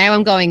there, but now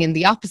I'm going in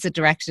the opposite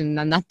direction,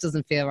 and that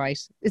doesn't feel right.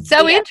 It's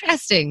so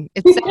interesting.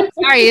 It's so,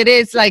 sorry, it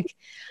is, like,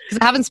 because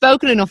I haven't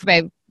spoken enough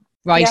about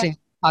writing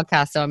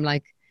podcasts, so I'm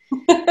like,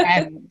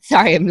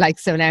 sorry, I'm like,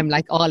 so now I'm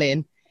like all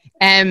in.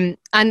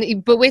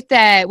 But with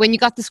when you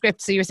got the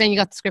script, so you were saying you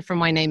got the script from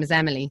My Name Is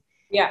Emily.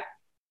 Yeah.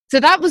 So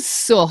that was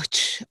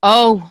such,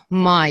 oh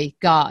my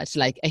God,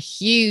 like a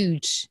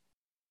huge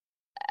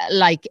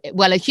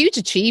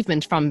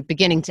achievement from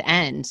beginning to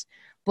end.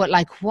 But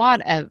like,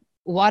 what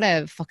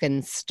a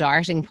fucking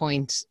starting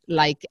point.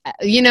 Like,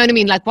 you know what I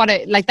mean? Like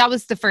that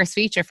was the first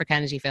feature for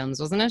Kennedy Films,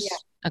 wasn't it?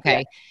 Yeah. Okay.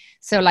 Yeah.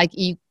 So like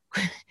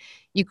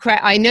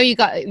I know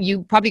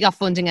you probably got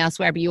funding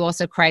elsewhere, but you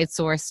also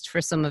crowdsourced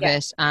for some of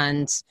it.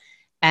 And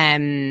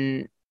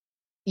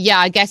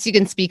I guess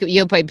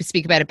you'll probably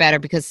speak about it better,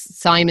 because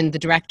Simon, the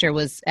director,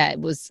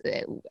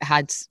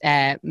 had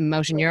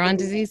motor neuron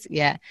disease.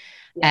 Yeah.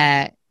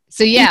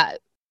 So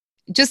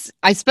just,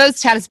 I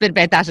suppose, tell us a bit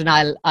about that, and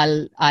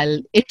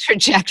I'll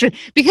interject,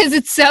 because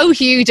it's so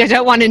huge. I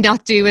don't want to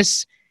not do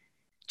it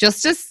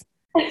justice.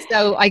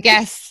 So I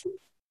guess,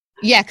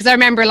 because I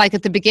remember, like,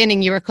 at the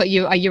beginning you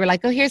were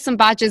like, oh, here's some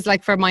badges,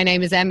 like, for My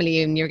Name Is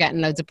Emily, and you're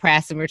getting loads of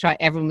press, and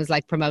everyone was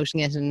like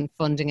promoting it and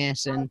funding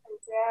it, and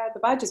the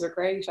badges were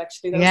great,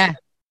 actually. I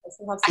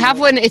have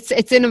one.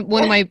 It's in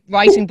one of my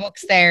writing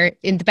books there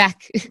in the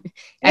back,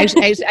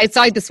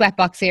 outside the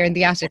sweatbox here in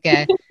the attic.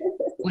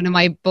 One of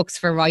my books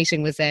for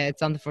writing was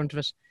it's on the front of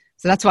it,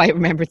 so that's why I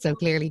remember it so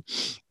clearly.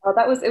 Oh,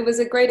 it was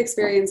a great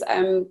experience.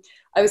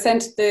 I was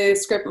sent the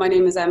script, My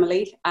Name Is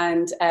Emily,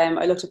 and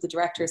I looked up the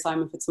director,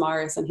 Simon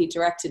Fitzmaurice, and he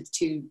directed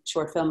 2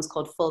 short films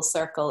called Full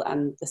Circle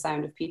and The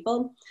Sound of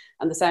People.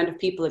 And The Sound of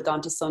People had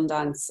gone to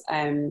Sundance,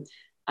 and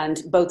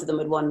both of them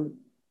had won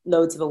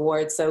loads of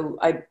awards. So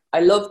I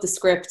loved the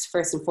script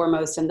first and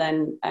foremost, and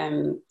then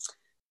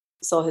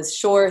saw his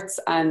shorts,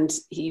 and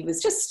he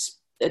was just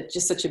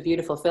such a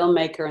beautiful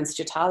filmmaker and such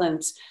a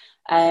talent.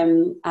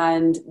 And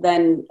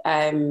then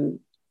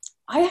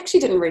I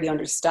actually didn't really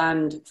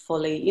understand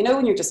fully, you know,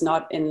 when you're just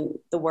not in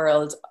the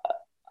world,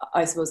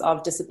 I suppose,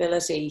 of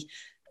disability.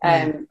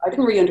 I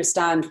didn't really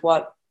understand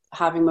what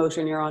having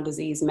motor neuron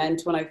disease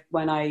meant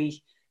when I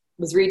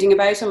was reading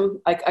about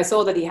him. I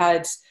saw that he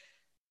had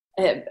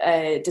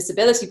a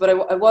disability, but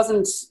I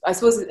wasn't. I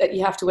suppose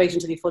you have to wait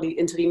until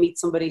you meet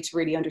somebody to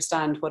really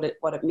understand what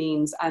it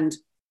means. And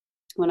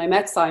when I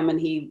met Simon,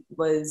 he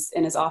was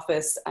in his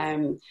office,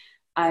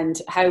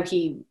 and how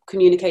he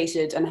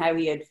communicated, and how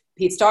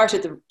he'd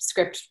started the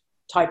script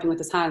typing with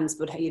his hands,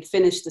 but he had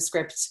finished the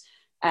script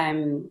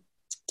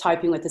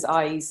typing with his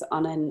eyes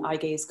on an eye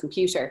gaze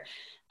computer.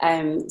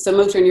 So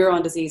motor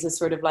neuron disease is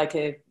sort of like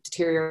a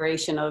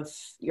deterioration of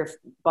your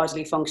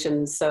bodily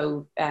functions.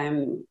 So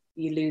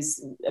you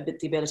lose a bit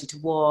the ability to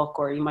walk,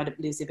 or you might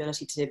lose the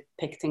ability to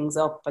pick things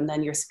up, and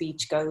then your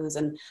speech goes,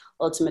 and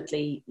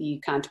ultimately you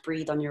can't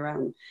breathe on your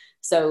own.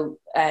 So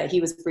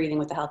he was breathing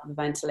with the help of a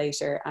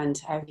ventilator, and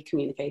how he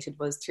communicated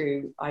was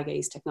through eye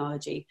gaze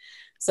technology.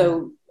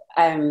 So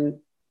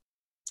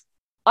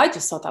I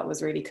just thought that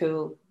was really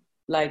cool,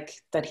 like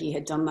that he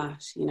had done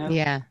that, you know.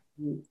 Yeah.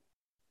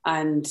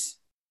 And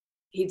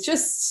he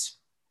just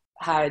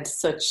had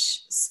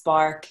such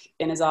spark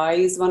in his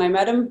eyes when I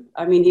met him.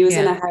 I mean, he was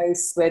in a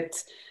house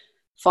with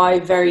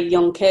 5 very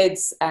young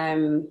kids,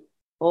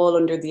 all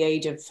under the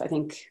age of, I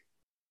think,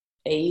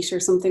 8 or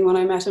something when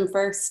I met him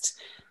first,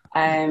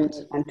 and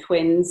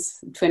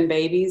twin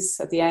babies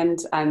at the end.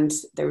 And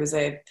there was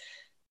a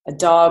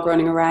dog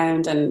running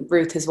around, and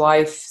Ruth, his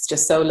wife, is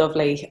just so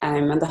lovely.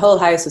 And the whole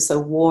house was so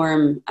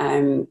warm.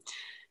 And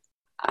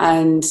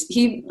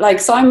he, like,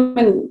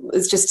 Simon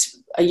was just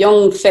a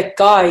young, fit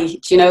guy,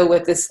 you know,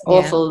 with this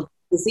awful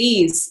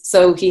disease.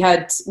 So he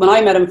had, when I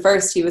met him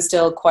first, he was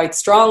still quite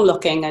strong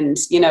looking, and,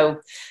 you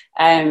know,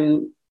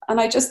 and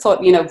I just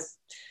thought, you know,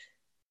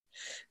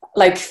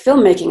 like,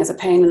 filmmaking is a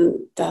pain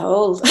in the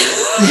hole.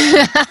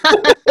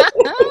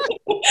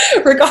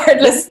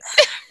 regardless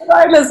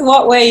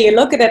what way you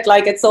look at it,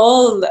 like, it's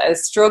all a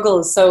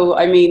struggle. So,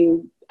 I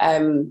mean,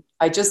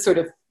 I just sort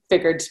of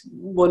figured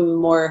one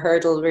more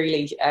hurdle,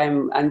 really,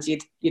 and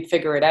you'd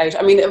figure it out.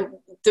 I mean,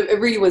 it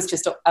really was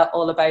just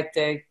all about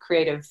the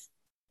creative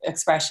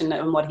expression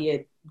and what he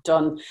had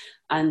done,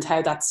 and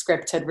how that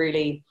script had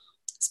really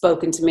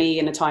spoken to me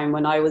in a time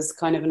when I was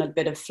kind of in a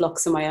bit of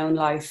flux in my own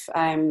life.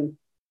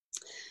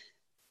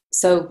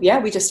 So yeah,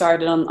 we just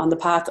started on the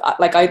path.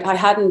 Like, I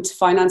hadn't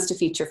financed a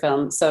feature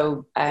film,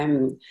 so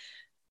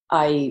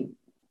I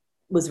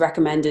was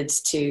recommended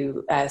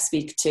to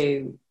speak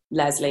to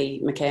Leslie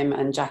McKim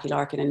and Jackie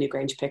Larkin in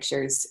Newgrange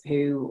Pictures,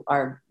 who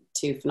are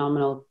 2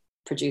 phenomenal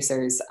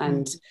producers.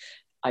 And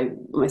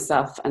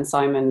myself and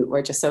Simon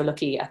were just so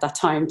lucky at that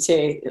time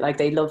to, like,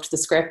 they loved the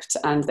script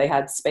and they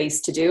had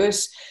space to do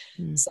it.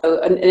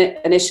 So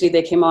initially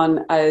they came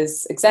on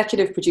as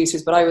executive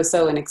producers, but I was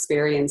so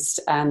inexperienced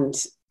and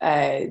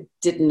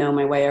didn't know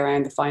my way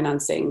around the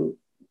financing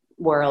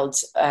world,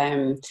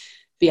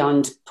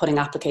 beyond putting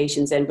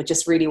applications in, but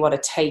just really what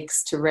it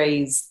takes to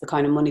raise the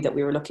kind of money that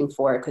we were looking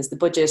for. Because the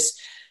budget,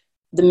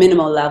 the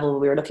minimal level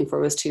we were looking for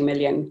was 2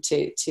 million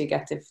to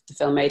get the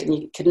film made, and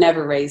you could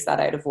never raise that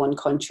out of one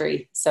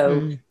country.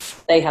 So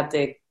they had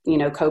the, you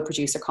know,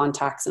 co-producer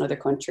contacts in other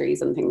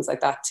countries and things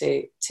like that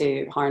to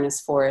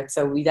harness for it.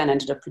 So we then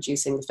ended up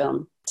producing the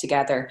film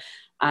together.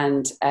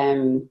 And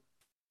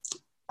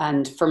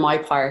for my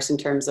part, in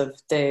terms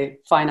of the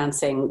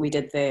financing, we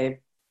did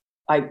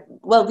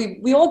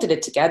we all did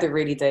it together,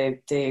 really, the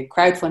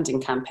crowdfunding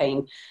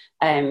campaign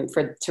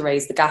to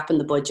raise the gap in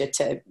the budget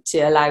to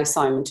allow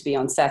Simon to be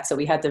on set. So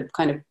we had the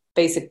kind of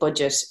basic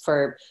budget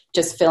for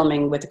just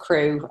filming with a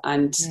crew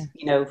and,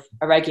 you know,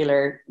 a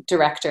regular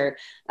director.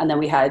 And then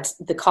we had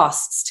the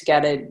costs to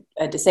get a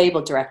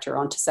disabled director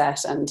onto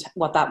set and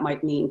what that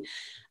might mean.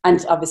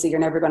 And obviously you're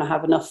never going to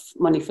have enough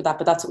money for that,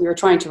 but that's what we were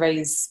trying to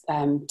raise,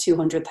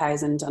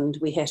 200,000, and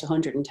we hit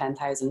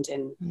 110,000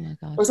 in,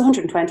 it was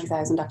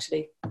 120,000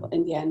 actually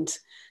in the end,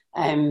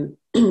 in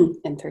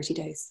 30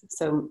 days.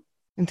 So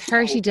in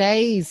 30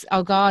 days,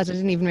 oh God, I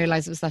didn't even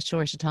realize it was that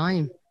short a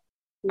time.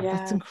 Yeah,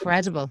 that's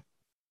incredible.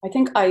 I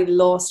think I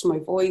lost my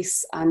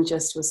voice and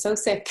just was so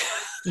sick.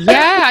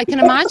 Yeah, I can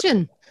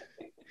imagine.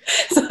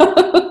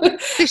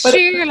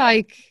 Sheer,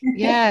 like,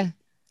 yeah.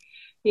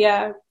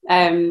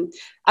 And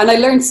I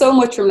learned so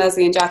much from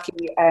Leslie and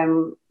Jackie.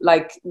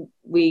 Like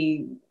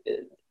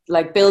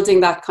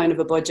building that kind of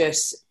a budget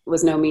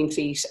was no mean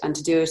feat, and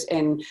to do it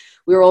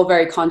we were all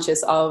very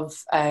conscious of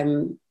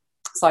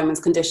Simon's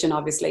condition,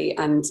 obviously,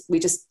 and you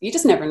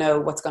just never know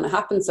what's going to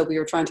happen. So we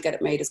were trying to get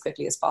it made as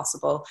quickly as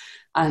possible,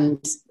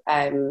 and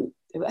I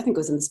think it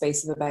was in the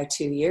space of about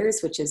 2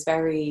 years, which is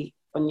very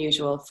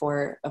unusual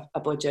for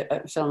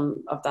a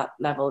film of that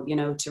level, you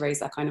know, to raise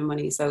that kind of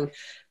money. So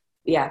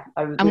yeah,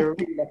 we were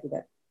really lucky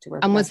to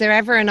work. And was there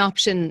ever an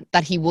option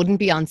that he wouldn't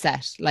be on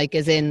set, like,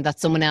 as in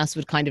that someone else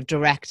would kind of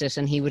direct it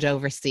and he would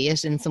oversee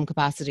it in some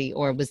capacity,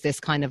 or was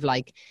this kind of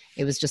like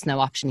it was just no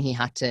option, he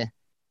had to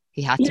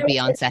be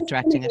on set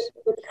directing it?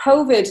 With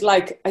COVID,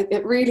 like,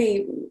 it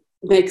really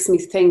makes me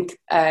think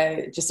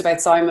just about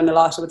Simon a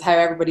lot with how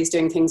everybody's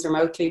doing things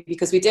remotely,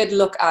 because we did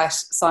look at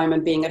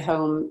Simon being at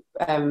home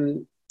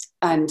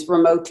and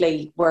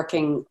remotely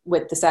working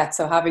with the set,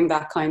 so having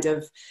that kind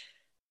of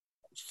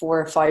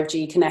 4 or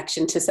 5G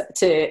connection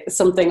to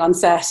something on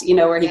set, you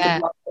know, where he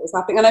could watch what was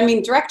happening. And I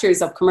mean,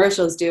 directors of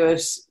commercials do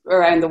it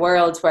around the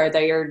world, where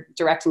they are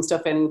directing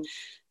stuff in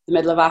the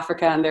middle of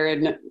Africa and they're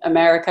in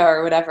America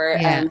or whatever.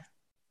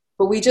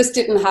 But we just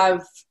didn't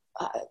have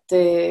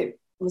the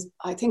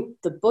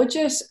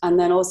budget, and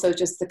then also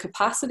just the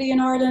capacity in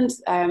Ireland.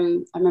 I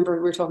remember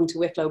we were talking to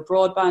Wicklow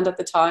Broadband at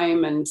the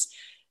time, and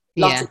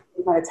lots of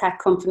kind of tech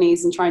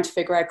companies, and trying to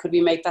figure out, could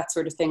we make that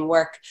sort of thing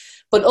work?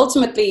 But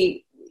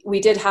ultimately, we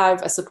did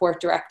have a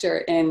support director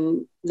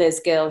in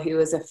Liz Gill, who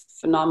is a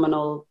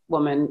phenomenal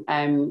woman.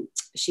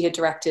 She had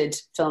directed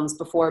films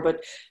before,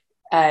 but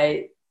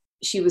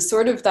she was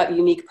sort of that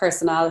unique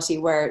personality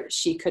where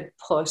she could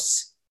put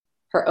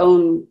her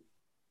own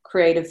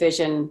creative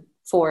vision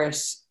for it,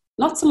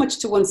 not so much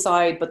to one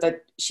side, but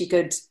that she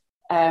could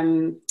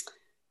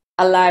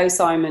allow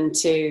Simon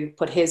to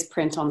put his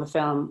print on the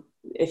film,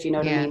 if you know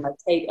what I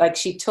mean. Like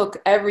she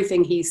took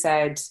everything he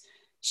said.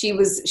 She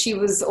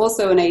was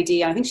also an AD.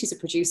 I think she's a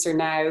producer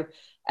now.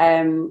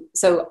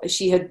 So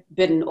she had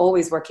been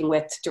always working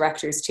with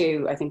directors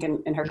too, I think,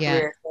 in her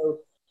career. So,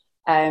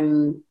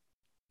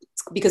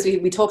 because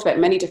we talked about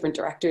many different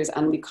directors,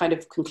 and we kind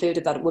of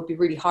concluded that it would be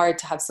really hard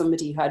to have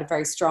somebody who had a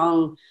very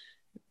strong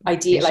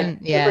idea, like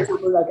for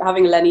example, like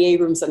having Lenny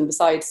Abramson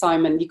beside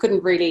Simon. You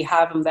couldn't really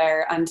have him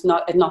there and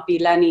not be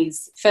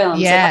Lenny's film.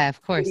 Yeah, so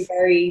of course. Really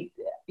very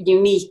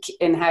unique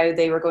in how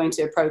they were going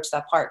to approach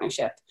that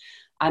partnership.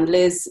 And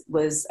Liz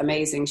was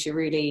amazing. She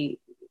really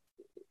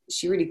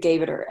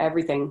gave it her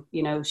everything.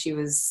 You know, she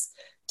was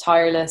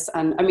tireless.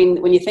 And I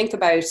mean, when you think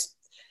about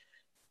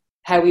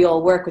how we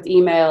all work with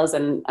emails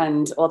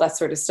and all that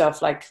sort of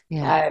stuff, like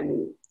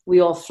we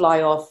all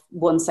fly off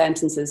one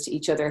sentences to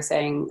each other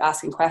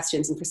asking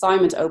questions. And for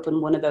Simon to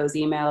open one of those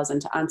emails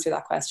and to answer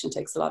that question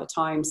takes a lot of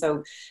time.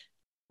 So,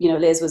 you know,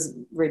 Liz was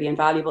really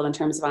invaluable in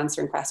terms of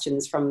answering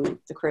questions from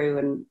the crew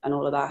and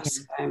all of that.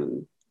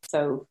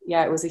 So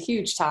yeah, it was a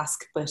huge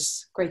task, but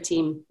great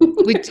team.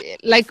 This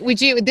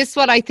is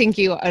what I think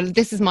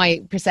this is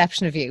my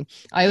perception of you.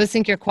 I always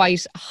think you're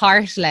quite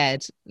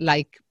heart-led,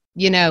 like,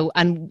 you know,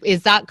 and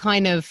is that how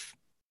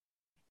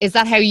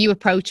you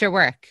approach your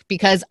work?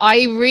 Because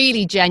I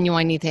really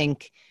genuinely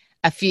think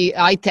I'd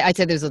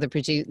say there's other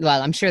producers,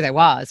 well, I'm sure there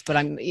was, but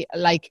I'm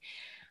like,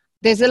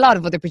 there's a lot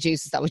of other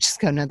producers that would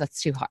just go, no,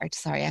 that's too hard.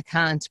 Sorry, I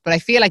can't. But I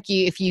feel like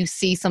if you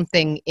see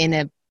something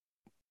in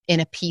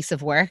a piece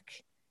of work,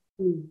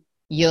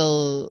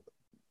 you'll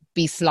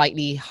be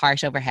slightly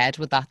heart over head.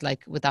 Would that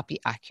be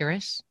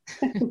accurate?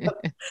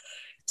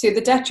 To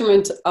the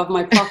detriment of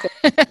my pocket.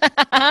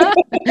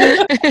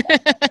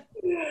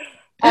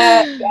 I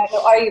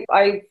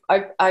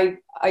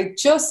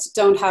just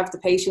don't have the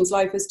patience.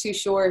 Life is too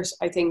short,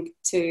 I think,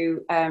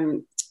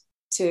 and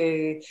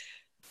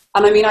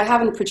I mean, I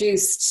haven't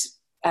produced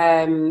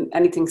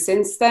anything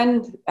since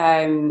then.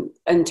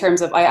 In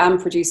terms of, I am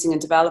producing and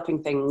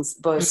developing things,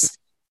 but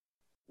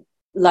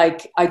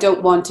like, I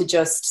don't want to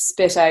just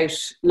spit out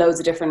loads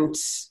of different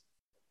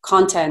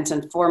content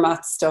and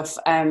format stuff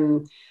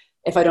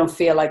if I don't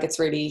feel like it's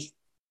really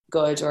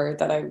good or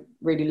that I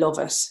really love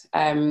it.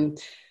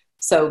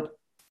 So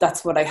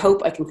that's what I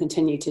hope I can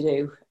continue to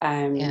do.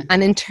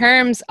 And in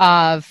terms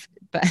of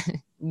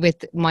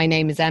with My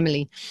Name is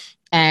Emily,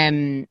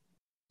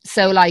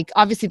 so like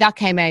obviously that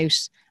came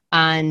out,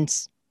 and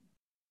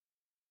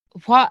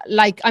what,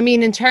 like, I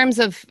mean, in terms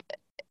of,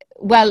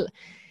 well,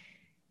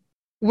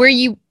 were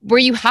you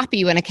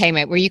happy when it came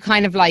out? Were you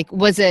kind of like,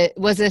 was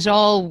it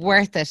all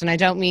worth it? And I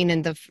don't mean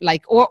in the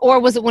like, or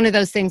was it one of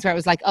those things where it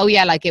was like, oh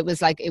yeah, like it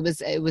was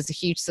a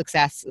huge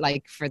success,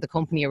 like for the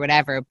company or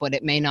whatever, but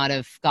it may not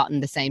have gotten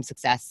the same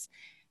success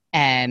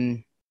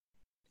in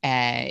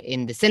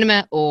the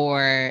cinema,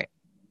 or,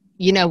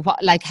 you know,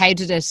 what, like, how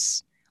did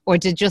it, or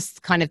did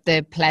just kind of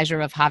the pleasure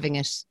of having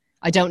it,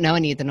 I don't know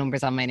any of the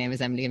numbers on My Name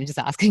is Emily, I'm just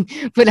asking,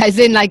 but as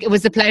in, like, it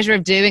was the pleasure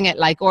of doing it,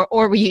 like, or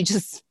were you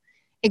just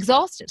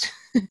exhausted?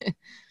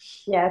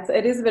 Yeah,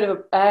 it is a bit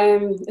of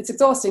it's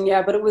exhausting,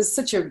 yeah, but it was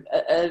such an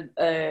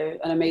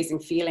amazing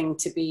feeling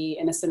to be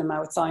in a cinema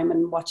with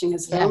Simon watching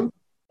his film.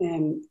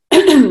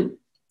 It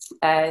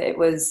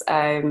was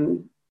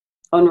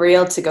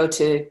unreal to go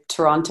to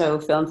Toronto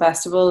Film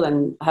Festival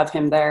and have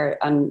him there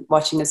and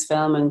watching his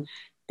film and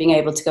being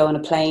able to go on a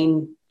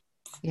plane,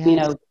 you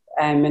know,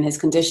 in his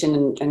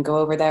condition and go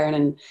over there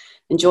and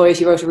enjoy it.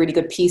 He wrote a really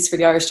good piece for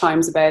the Irish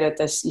Times about it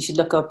that you should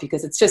look up,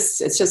 because it's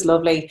just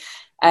lovely.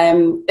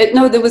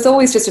 There was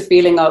always just a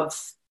feeling of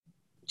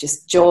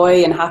just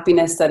joy and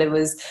happiness that it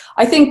was.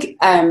 I think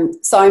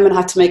Simon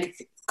had to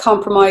make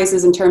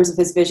compromises in terms of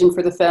his vision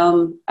for the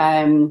film,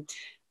 and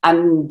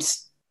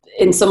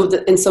in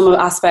some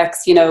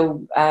aspects, you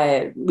know,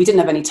 we didn't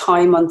have any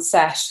time on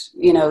set,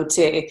 you know,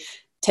 to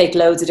take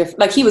loads of different,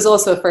 like, he was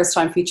also a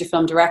first-time feature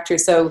film director,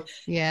 so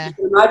you can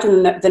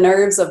imagine the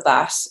nerves of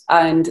that,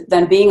 and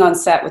then being on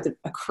set with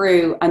a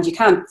crew, and you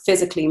can't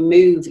physically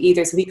move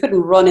either, so he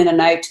couldn't run in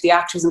and out to the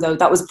actors and go,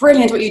 that was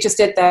brilliant what you just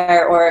did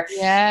there, or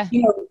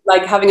you know,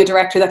 like having a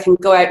director that can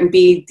go out and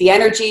be the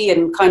energy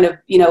and kind of,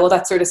 you know, all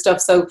that sort of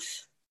stuff. So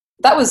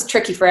that was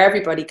tricky for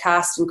everybody,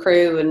 cast and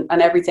crew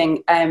and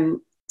everything.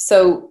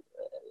 So,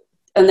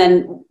 and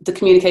then the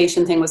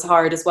communication thing was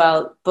hard as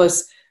well, but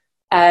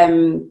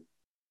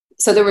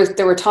so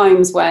there were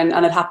times when,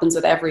 and it happens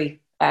with every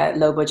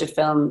low budget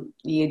film,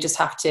 you just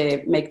have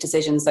to make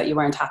decisions that you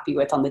weren't happy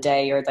with on the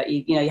day, or that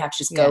you have to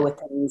just go with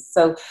things.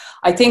 So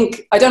I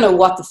think, I don't know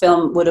what the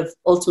film would have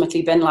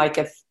ultimately been like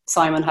if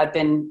Simon had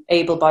been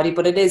able-bodied,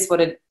 but it is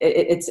what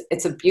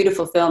it's a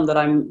beautiful film that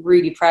I'm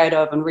really proud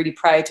of and really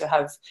proud to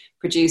have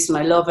produced, and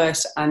I love it.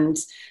 And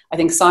I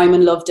think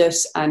Simon loved it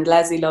and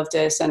Leslie loved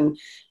it, and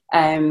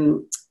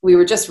we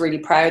were just really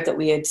proud that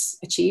we had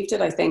achieved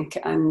it, I think,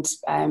 and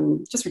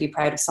just really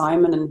proud of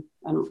Simon.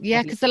 And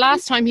yeah, because the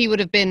last time he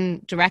would have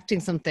been directing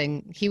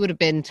something, he would have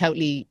been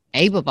totally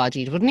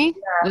able-bodied, wouldn't he?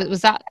 Yeah.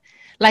 Was that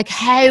like,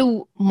 that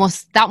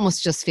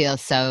must just feel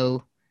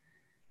so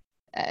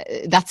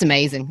that's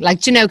amazing,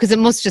 like, you know, because it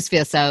must just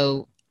feel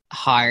so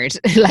hard,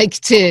 like,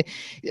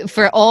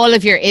 for all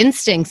of your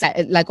instincts,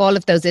 like all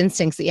of those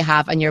instincts that you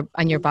have, and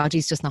your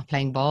body's just not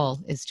playing ball,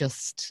 is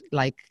just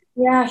like,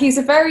 yeah, he had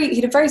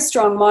a very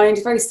strong mind,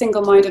 a very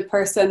single-minded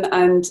person,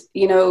 and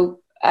you know,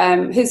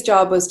 his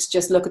job was to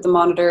just look at the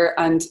monitor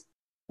and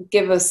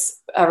give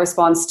us a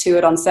response to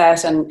it on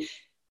set. And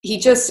he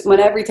just, when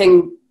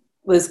everything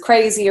was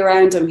crazy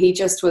around him, he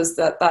just was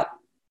that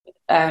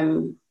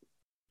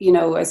you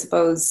know, I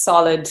suppose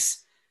solid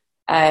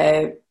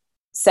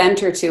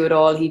center to it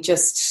all. He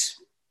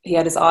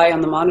had his eye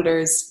on the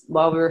monitors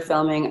while we were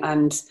filming,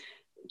 and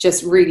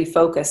just really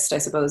focused, I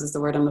suppose is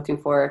the word I'm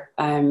looking for.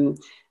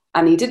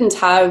 And he didn't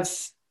have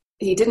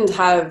the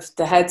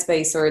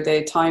headspace or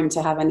the time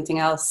to have anything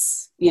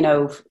else, you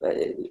know,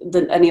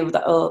 any of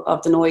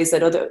the noise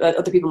that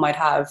other people might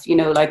have, you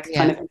know, like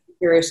kind of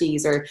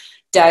insecurities or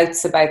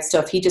doubts about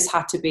stuff. He just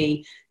had to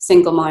be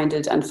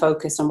single-minded and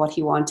focused on what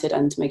he wanted,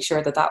 and to make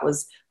sure that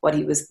was what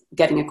he was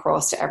getting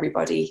across to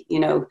everybody, you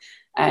know.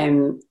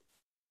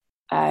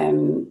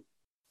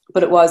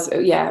 But it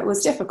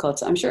was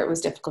difficult. I'm sure it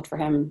was difficult for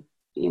him,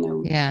 you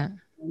know. Yeah.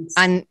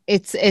 And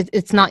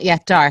it's Not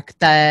Yet Dark,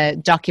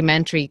 the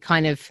documentary,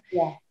 kind of.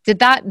 Yeah. Did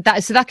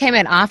that came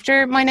out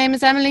after My Name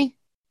Is Emily?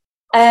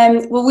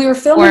 Well, we were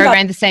filming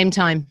around the same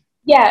time.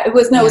 Yeah, it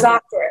was. No, it was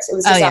after it. It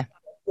was just after it.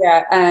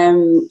 Yeah.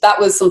 That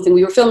was something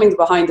we were filming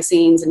behind the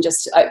scenes, and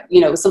just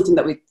you know, it was something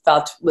that we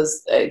felt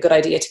was a good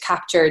idea to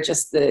capture,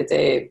 just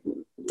the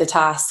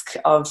task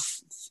of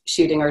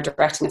shooting or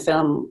directing a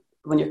film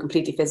when you're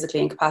completely physically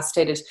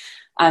incapacitated.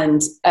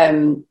 And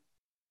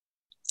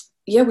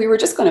we were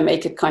just going to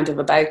make it kind of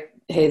about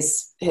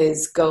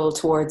his goal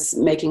towards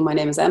making My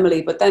Name Is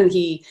Emily. But then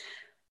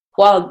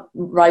while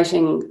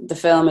writing the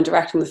film and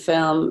directing the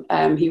film,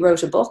 he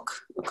wrote a book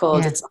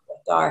called It's Not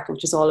Yet Dark,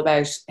 which is all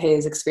about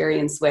his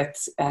experience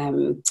with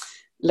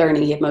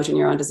learning he had motor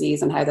neuron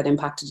disease and how that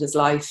impacted his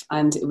life.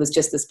 And it was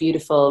just this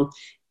beautiful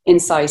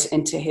insight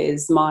into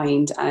his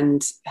mind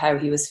and how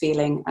he was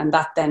feeling. And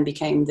that then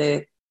became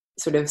the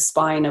sort of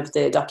spine of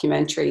the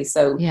documentary.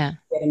 So we had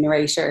a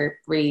narrator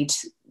read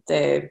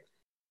the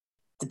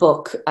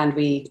book, and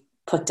we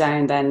put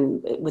down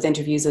then with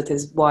interviews with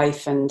his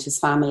wife and his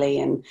family,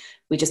 and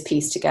we just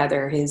pieced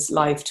together his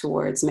life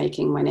towards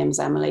making My Name Is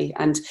Emily.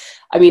 And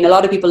I mean, a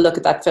lot of people look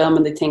at that film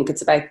and they think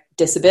it's about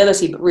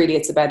disability, but really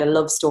it's about a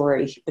love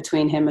story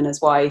between him and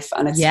his wife,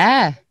 and it's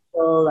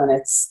full, and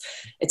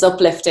it's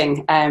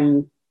uplifting.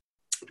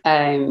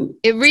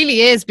 It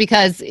really is,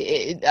 because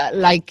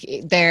like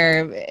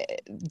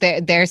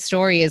their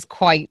story is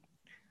quite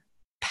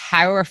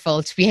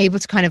powerful, to be able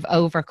to kind of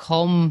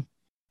overcome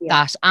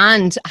that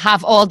and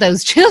have all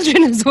those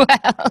children as well.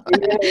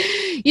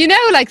 You know,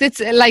 like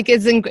it's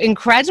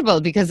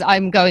incredible, because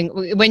I'm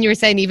going, when you were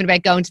saying even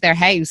about going to their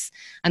house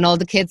and all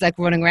the kids like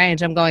running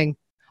around, I'm going,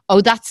 oh,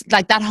 that's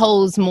like, that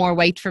holds more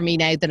weight for me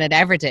now than it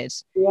ever did.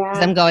 Because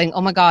I'm going, oh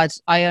my God,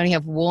 I only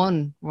have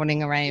one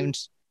running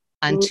around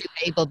and two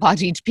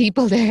able-bodied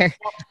people there,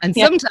 and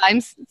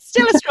sometimes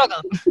still a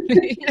struggle.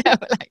 You know,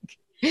 like.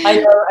 I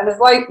know, and his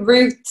wife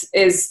Ruth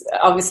is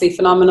obviously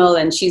phenomenal,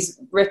 and she's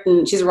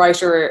a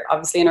writer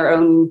obviously in her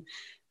own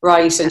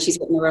right, and she's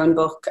written her own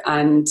book,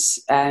 and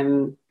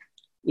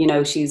you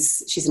know,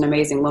 she's an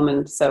amazing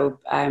woman. So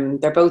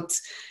they're both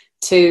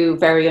two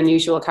very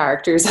unusual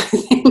characters, I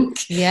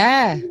think.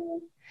 Yeah.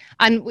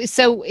 And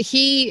so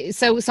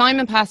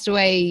Simon passed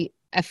away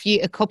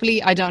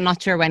I'm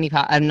not sure when he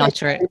passed. I'm not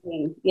sure.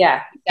 17.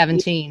 Yeah.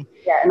 17.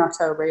 Yeah, in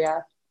October,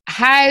 yeah.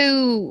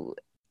 How,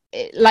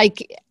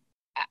 like,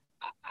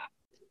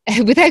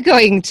 without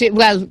going to,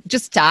 well,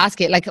 just to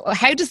ask it, like,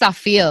 how does that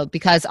feel?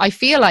 Because I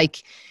feel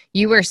like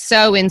you were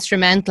so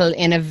instrumental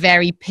in a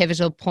very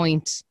pivotal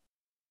point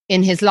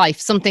in his life,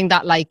 something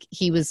that like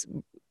he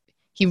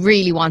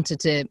really wanted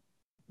to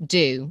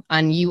do,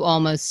 and you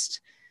almost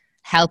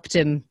helped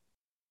him.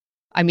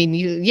 I mean,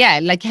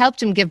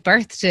 helped him give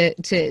birth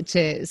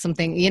to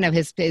something, you know,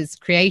 his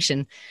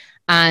creation.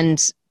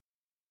 And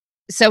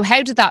so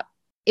how did that,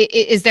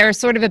 is there a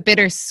sort of a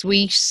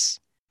bittersweet,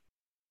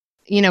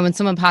 you know, when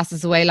someone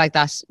passes away like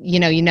that, you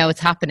know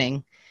it's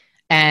happening.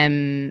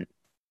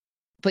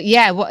 But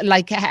yeah,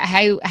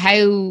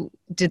 how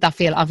did that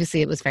feel?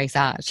 Obviously it was very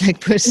sad,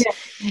 like, but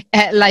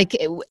like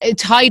it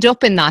tied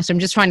up in that. I'm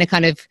just trying to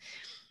kind of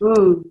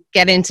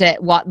get into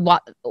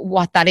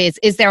what that is.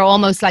 Is there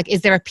almost like,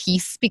 is there a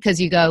piece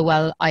because you go,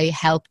 well, I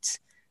helped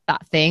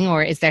that thing,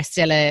 or is there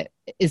still a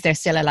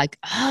like,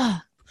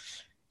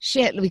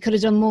 shit, we could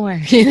have done more,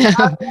 you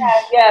know?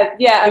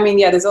 Yeah. I mean,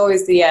 yeah, there's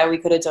always the, we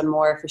could have done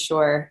more for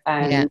sure.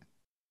 And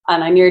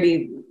I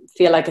nearly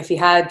feel like if he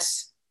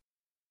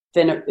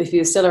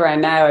was still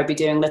around now, I'd be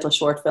doing little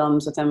short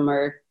films with him,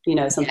 or, you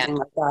know, something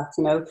like that,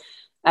 you know?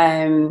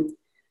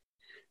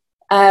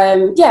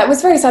 It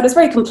was very sad. It was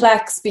very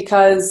complex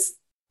because,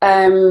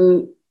 I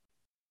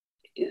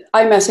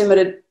met him at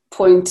a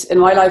point in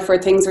my life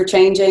where things were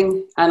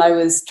changing and I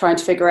was trying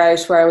to figure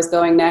out where I was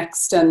going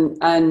next.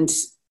 And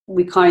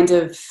we kind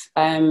of,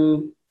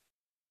 it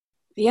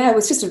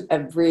was just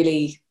a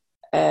really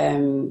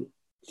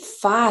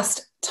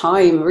fast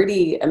time,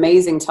 really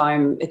amazing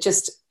time. It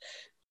just,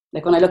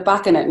 like, when I look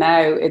back on it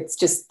now, it's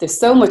just, there's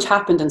so much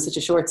happened in such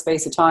a short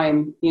space of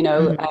time, you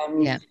know.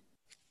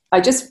 I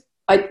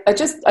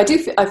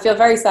feel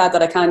very sad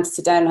that I can't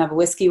sit down and have a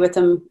whiskey with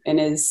him in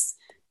his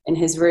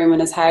room in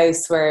his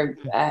house where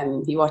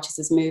he watches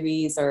his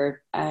movies,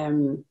 or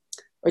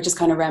just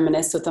kind of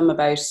reminisce with him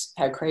about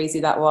how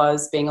crazy that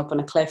was, being up on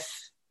a cliff,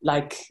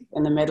 like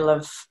in the middle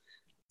of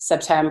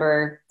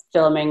September,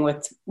 filming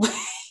with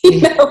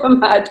you know, a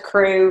mad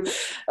crew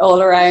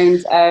all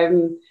around,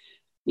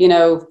 you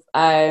know,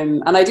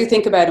 and I do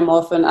think about him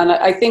often, and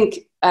I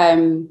think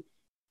I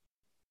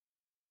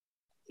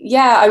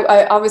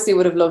obviously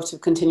would have loved to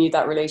have continued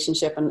that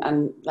relationship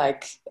and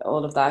like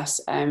all of that,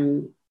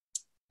 and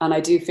I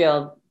do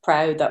feel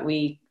proud that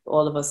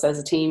all of us as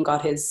a team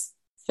got his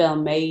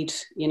film made,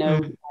 you know,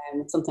 and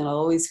it's something I'll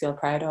always feel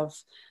proud of.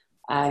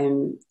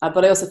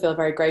 But I also feel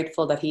very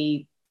grateful that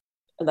it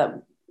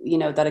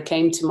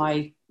came to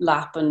my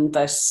lap, and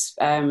that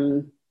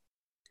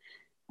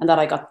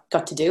I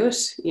got to do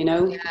it, you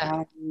know.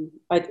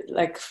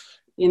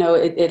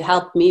 It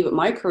helped me with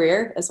my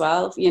career as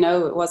well. You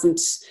know, it wasn't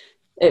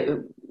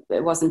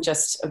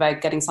just about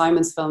getting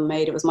Simon's film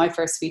made. It was my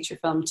first feature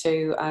film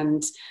too.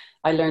 And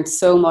I learned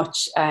so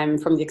much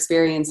from the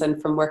experience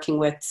and from working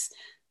with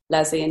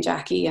Leslie and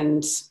Jackie.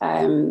 And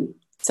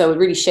so it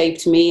really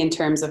shaped me in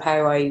terms of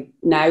how I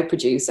now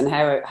produce and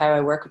how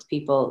I work with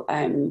people.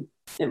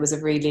 It was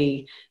a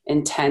really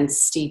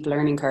intense, steep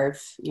learning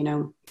curve, you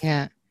know.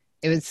 Yeah,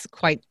 it was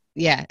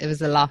it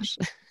was a lot.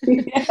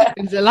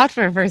 It was a lot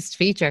for a first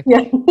feature.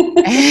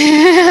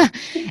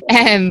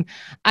 And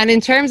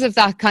in terms of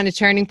that kind of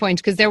turning point,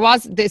 because there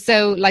was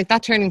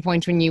that turning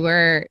point when you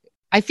were,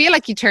 I feel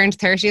like you turned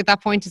 30 at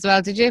that point as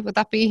well, did you? Would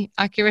that be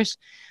accurate?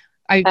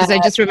 Because I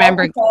just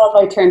remember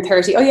I turned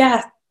 30. Oh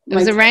yeah, it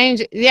was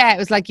around. Yeah, it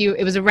was like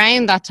it was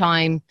around that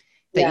time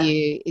that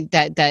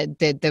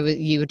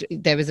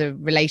there was a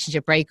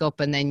relationship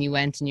breakup, and then you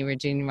went and you were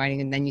doing writing,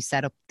 and then you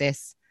set up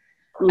this.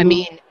 I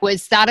mean,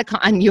 was that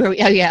and you were,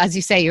 as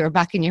you say, you were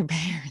back in your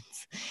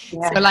parents.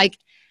 So like,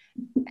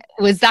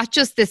 was that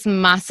just this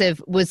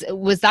massive, was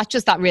that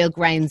just that real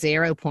ground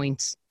zero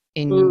point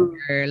in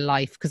your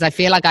life? Because I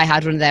feel like I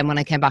had one of them when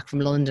I came back from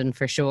London,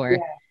 for sure.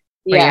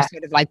 Where you're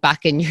sort of like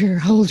back in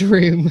your old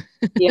room.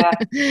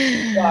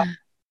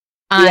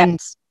 And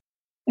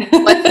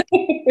for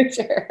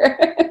sure.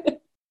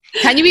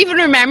 Can you even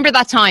remember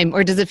that time,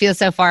 or does it feel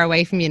so far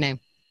away from you now?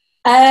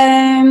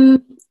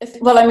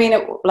 Well, I mean,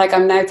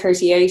 I'm now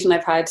 38 and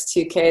I've had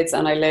 2 kids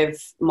and I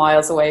live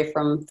miles away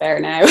from there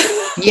now.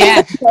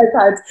 Yeah.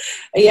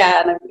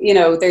 And you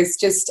know, there's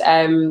just,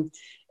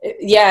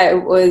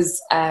 it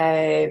was,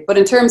 but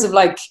in terms of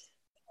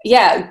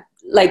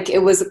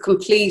it was a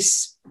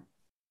complete,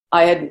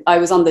 I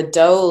was on the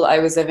dole. I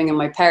was living in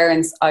my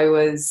parents. I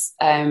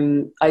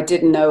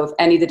didn't know if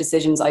any of the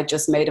decisions I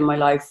just made in my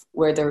life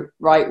were the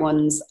right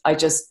ones. I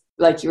just,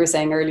 like you were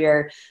saying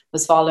earlier,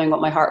 was following what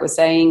my heart was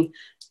saying,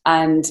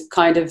 and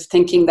kind of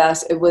thinking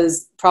that it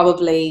was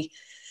probably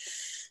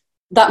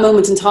that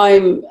moment in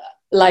time,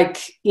 like,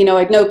 you know,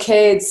 I'd no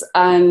kids,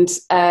 and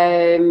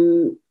I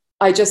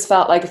just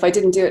felt like if I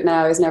didn't do it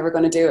now, I was never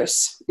going to do it,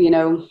 you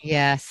know?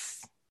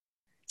 Yes.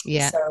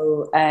 Yeah.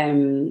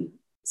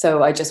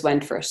 So I just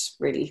went for it,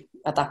 really,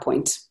 at that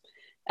point.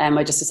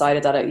 I just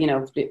decided that, you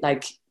know,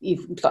 like,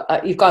 you've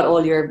got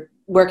all your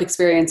work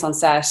experience on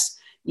set.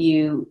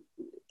 You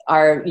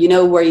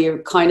know where you're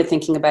kind of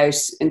thinking about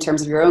in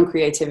terms of your own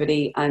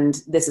creativity, and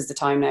this is the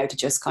time now to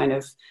just kind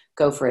of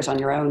go for it on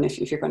your own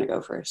if you're going to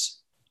go for it.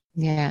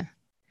 Yeah,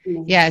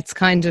 it's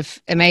kind of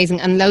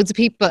amazing. And I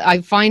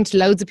find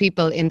loads of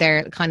people in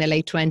their kind of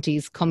late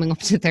 20s coming up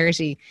to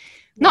 30,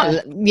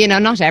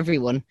 not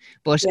everyone,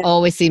 but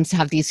always seems to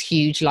have these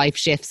huge life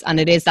shifts. And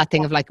it is that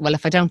thing of like, well,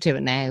 if I don't do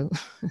it now,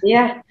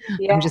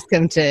 I'm just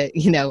going to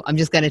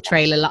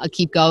trail a lot,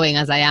 keep going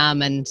as I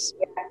am. And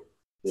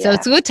so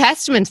it's a good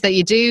testament that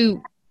you do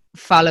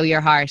follow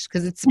your heart,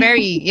 because it's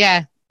very,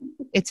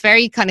 it's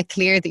very kind of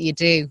clear that you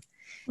do.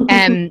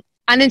 And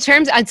in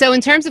terms of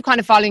kind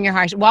of following your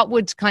heart, what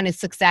is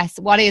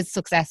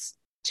success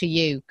to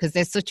you? Because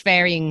there's such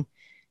varying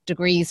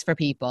degrees for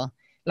people.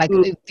 Like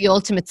the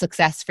ultimate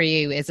success for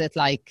you, is it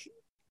like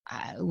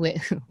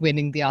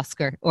winning the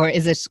Oscar, or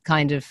is it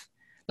kind of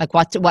like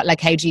what like,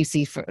 how do you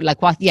see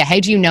how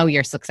do you know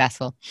you're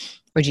successful,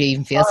 or do you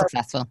even feel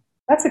successful?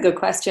 That's a good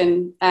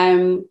question.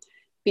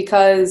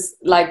 because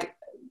like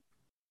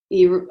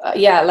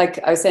like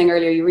I was saying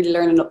earlier, you really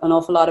learn an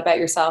awful lot about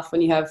yourself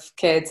when you have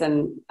kids,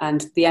 and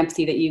the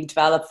empathy that you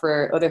develop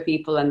for other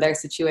people and their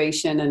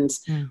situation and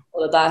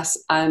all of that.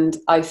 And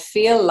I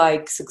feel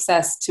like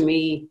success to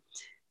me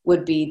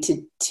would be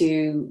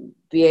to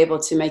be able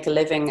to make a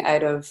living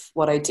out of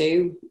what I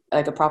do,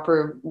 like a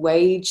proper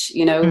wage,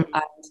 and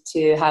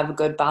to have a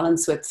good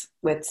balance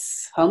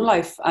with home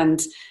life.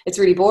 And it's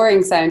really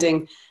boring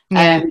sounding,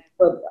 but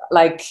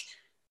like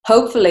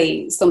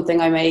hopefully something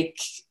I make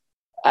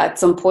at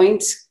some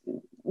point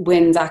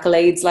wins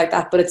accolades like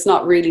that, but it's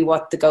not really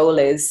what the goal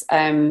is.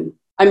 I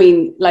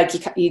mean, like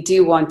you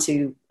do want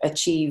to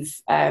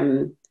achieve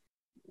the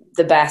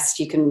best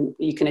you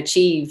can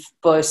achieve,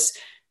 but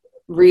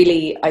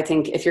really, I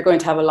think if you're going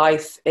to have a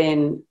life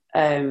in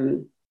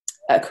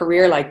a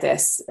career like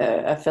this,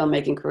 a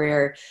filmmaking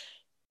career,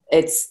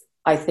 it's,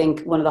 I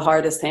think, one of the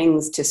hardest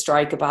things to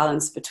strike a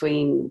balance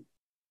between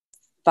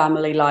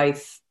family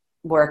life,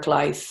 work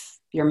life,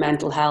 your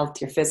mental health,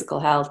 your physical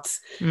health.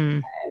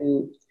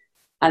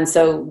 And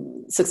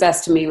so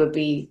success to me would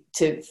be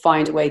to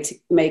find a way to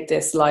make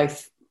this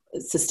life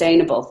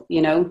sustainable,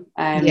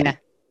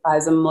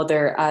 as a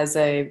mother, as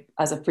a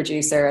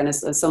producer, and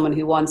as someone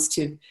who wants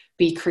to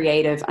be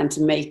creative and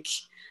to make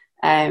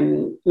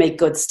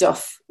good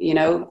stuff,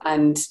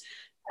 and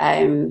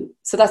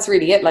so that's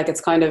really it. Like,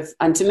 it's kind of,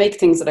 and to make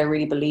things that I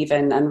really believe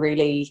in and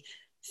really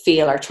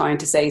feel are trying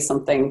to say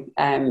something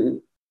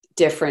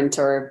different,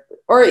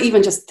 or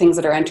even just things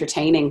that are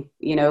entertaining,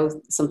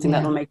 something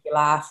that'll make you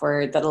laugh,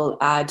 or that'll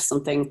add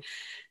something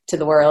to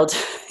the world.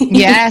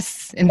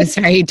 Yes, in this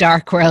very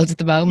dark world at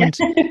the moment.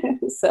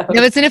 So.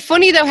 No, isn't it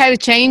funny though how it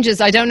changes?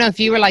 I don't know if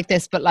you were like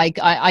this, but like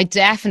I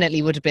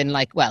definitely would have been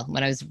like, well,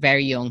 when I was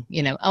very young,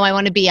 I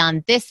want to be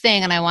on this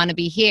thing, and I want to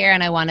be here,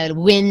 and I want to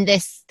win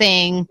this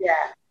thing. Yeah.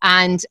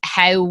 And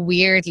how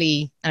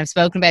weirdly, and I've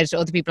spoken about it to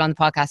other people on the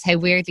podcast, how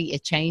weirdly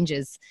it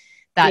changes,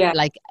 that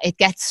like it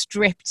gets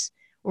stripped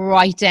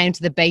right down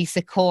to the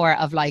basic core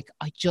of like,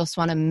 I just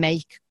want to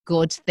make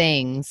good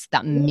things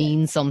that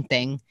mean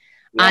something.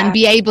 And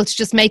be able to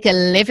just make a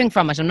living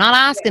from it. I'm not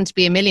asking to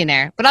be a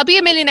millionaire, but I'll be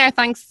a millionaire,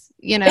 thanks,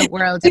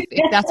 world,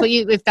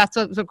 if that's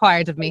what's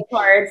required of me.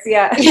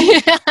 Yeah.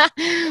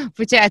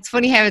 But yeah, it's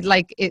funny how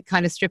it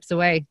kind of strips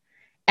away.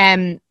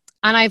 And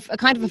I've a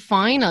kind of a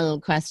final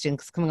question,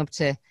 because coming up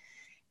to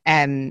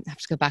have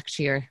to go back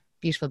to your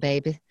beautiful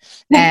baby.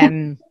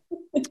 But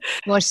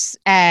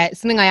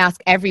something I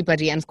ask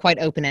everybody, and it's quite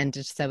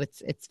open-ended, so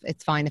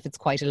it's fine if it's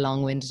quite a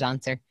long-winded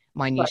answer.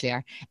 Mine usually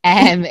are.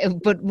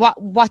 But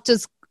what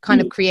does kind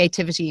of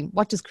creativity,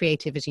 what does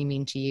creativity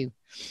mean to you?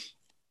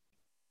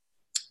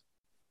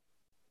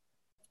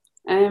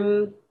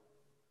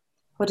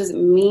 What does it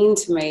mean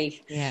to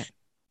me? Yeah,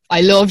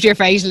 I loved your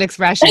facial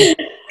expression.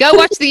 Go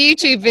watch the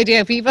YouTube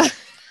video, people.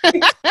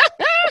 Did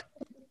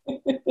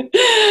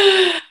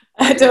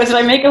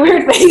I make a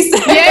weird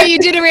face? Yeah, you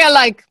did a real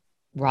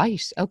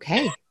right,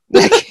 okay,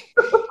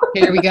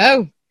 here we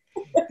go.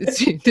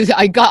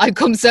 I've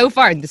come so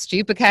far, and the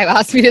stupid cow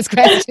asked me this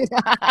question.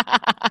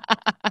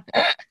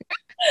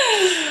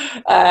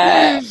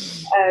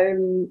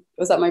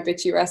 Was that my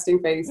bitchy resting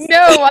face?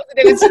 No, it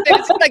wasn't. It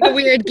was just like a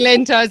weird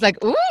glint. I was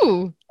like,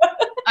 ooh,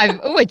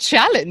 a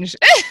challenge.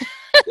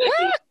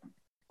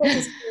 What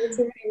does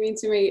creativity mean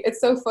to me?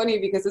 It's so funny,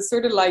 because it's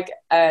sort of like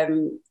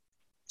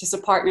just a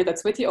partner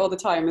that's with you all the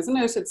time, isn't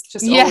it? It's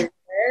just always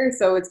there.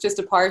 So it's just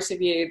a part of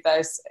you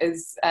that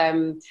is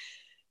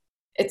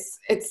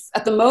it's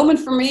at the moment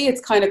for me,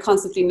 it's kind of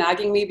constantly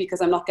nagging me, because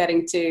I'm not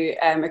getting to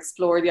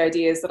explore the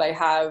ideas that I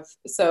have.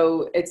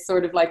 So it's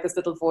sort of like this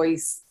little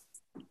voice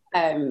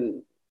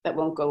that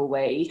won't go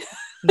away.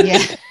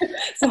 Yeah.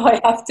 So I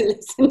have to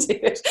listen to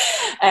it.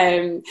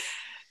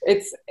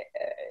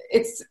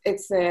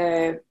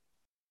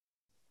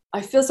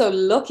 I feel so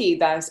lucky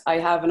that I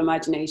have an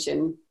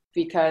imagination,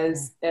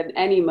 because at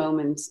any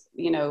moment,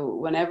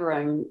 whenever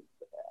I'm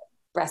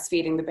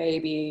breastfeeding the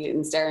baby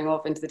and staring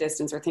off into the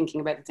distance, or thinking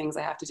about the things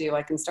I have to do,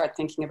 I can start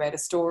thinking about a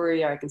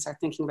story, or I can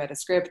start thinking about a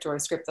script, or a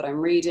script that I'm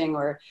reading,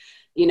 or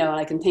and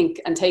I can think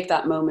and take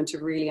that moment to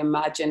really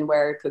imagine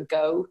where it could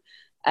go.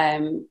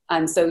 And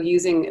so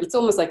it's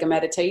almost like a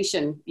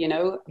meditation,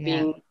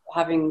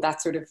 having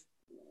that sort of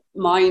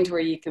mind where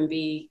you can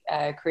be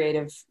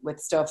creative with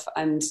stuff,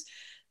 and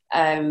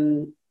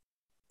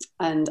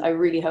I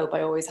really hope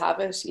I always have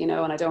it, and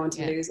I don't want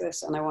to lose it,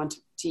 and I want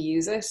to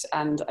use it.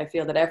 And I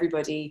feel that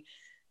everybody,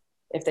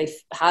 if they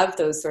have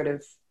those sort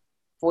of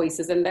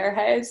voices in their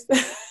head,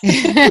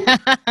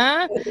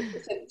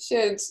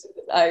 should,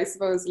 I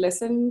suppose,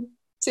 listen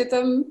to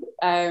them,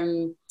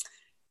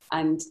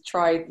 and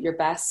try your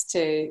best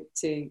to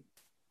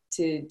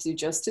do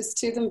justice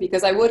to them,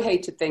 because I would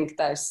hate to think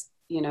that,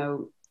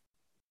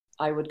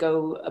 I would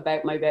go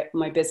about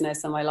my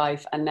business and my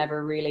life and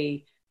never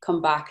really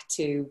come back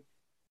to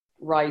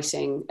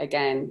writing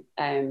again,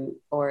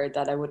 or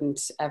that I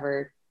wouldn't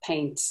ever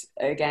paint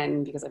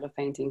again, because I love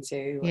painting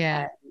too.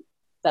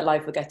 That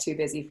life would get too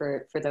busy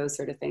for those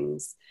sort of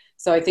things.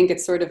 So I think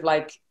it's sort of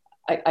like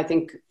I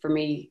think for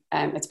me,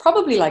 it's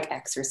probably like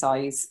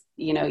exercise.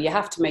 You know, you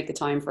have to make the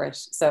time for it.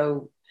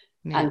 So,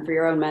 and for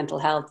your own mental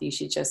health, you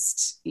should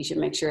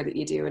make sure that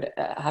you do it,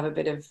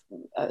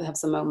 have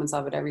some moments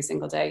of it every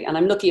single day. And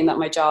I'm lucky in that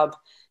my job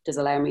does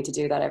allow me to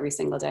do that every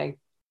single day.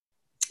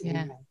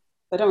 Yeah.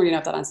 I don't really know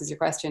if that answers your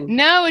question.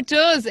 No, it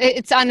does.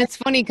 It's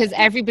funny because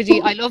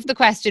I love the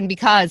question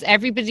because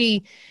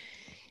everybody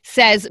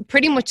says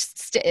pretty much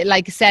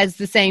says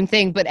the same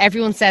thing, but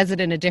everyone says it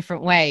in a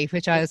different way,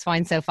 which I always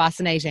find so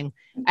fascinating.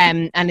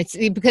 And it's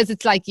because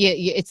it's like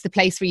it's the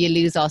place where you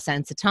lose all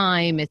sense of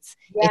time. It's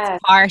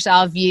part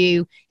of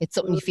you. It's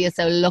something you feel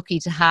so lucky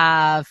to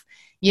have,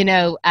 you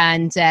know.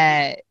 And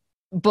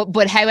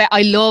but how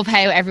I love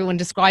how everyone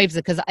describes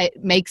it, because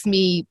it makes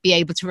me be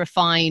able to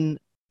refine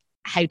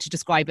how to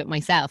describe it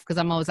myself, because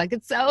I'm always like,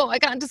 I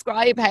can't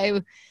describe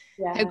how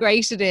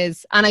great it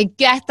is. And I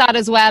get that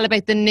as well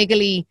about the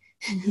niggly,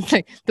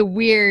 like the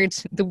weird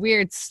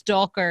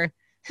stalker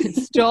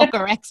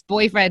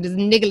ex-boyfriend is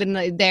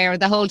niggling there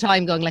the whole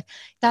time, going like,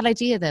 that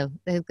idea though.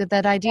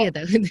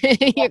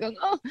 You're going,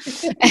 oh.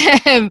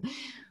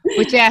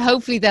 But yeah,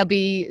 hopefully there'll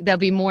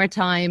be more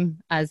time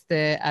as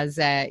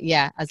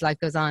life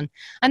goes on,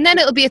 and then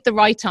it'll be at the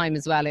right time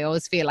as well. I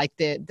always feel like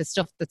the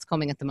stuff that's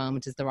coming at the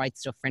moment is the right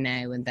stuff for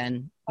now, and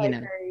then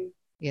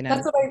you know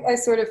that's what I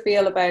sort of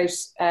feel about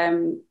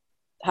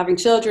having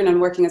children and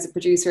working as a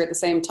producer at the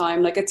same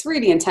time. Like, it's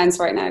really intense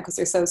right now because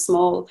they're so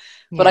small,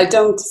 but I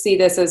don't see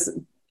this as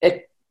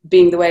it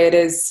being the way it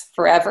is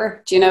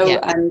forever, do you know?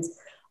 And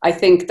I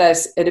think that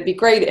it'd be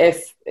great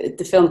if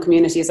the film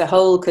community as a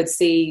whole could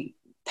see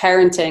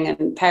parenting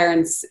and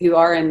parents who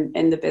are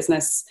in the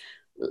business,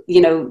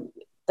 you know,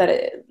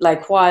 that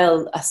like,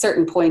 while a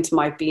certain point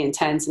might be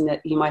intense and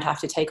that you might have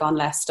to take on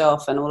less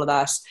stuff and all of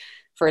that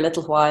for a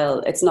little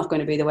while, it's not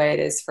going to be the way it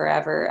is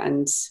forever.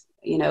 And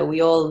you know,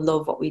 we all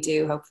love what we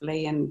do,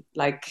 hopefully, and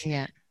like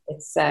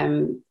it's I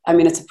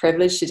mean, it's a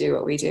privilege to do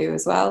what we do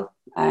as well,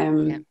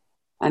 and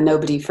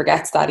nobody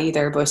forgets that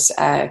either. But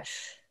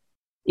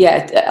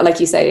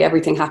like you say,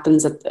 everything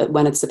happens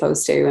when it's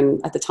supposed to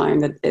and at the time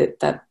that it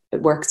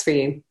works for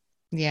you.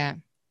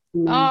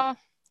 Oh,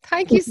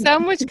 thank you so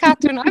much,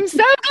 Catherine. I'm so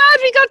glad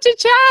we got to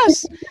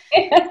chat.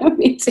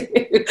 Me too.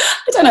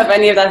 I don't know if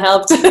any of that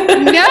helped.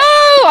 No,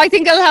 I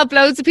think it'll help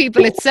loads of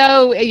people. It's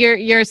so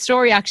your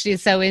story actually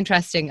is so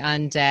interesting,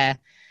 and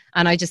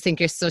I just think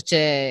you're such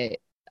an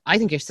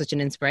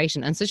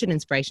inspiration, and such an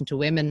inspiration to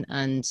women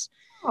and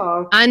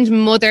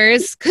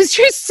mothers, because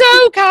you're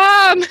so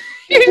calm.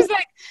 You're just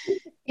like,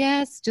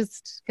 yes,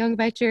 just going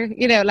about your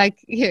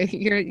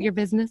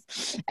business.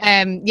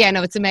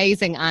 No, it's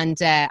amazing, and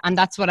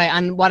that's what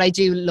I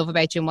do love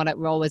about you, and what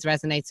always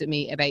resonates with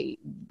me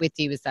with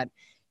you is that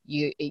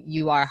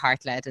you are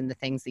heart-led in the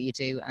things that you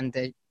do and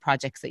the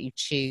projects that you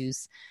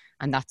choose,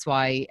 and that's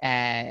why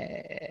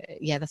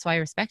that's why I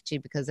respect you,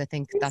 because I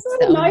think that's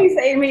so nice,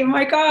 Amy.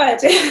 My God,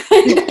 I'm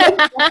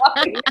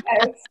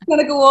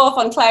gonna go off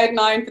on cloud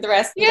 9 for the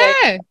rest of the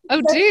day.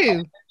 Oh,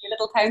 do your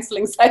little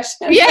counselling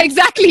session. Yeah,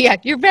 exactly. Yeah,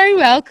 you're very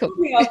welcome.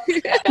 Yeah,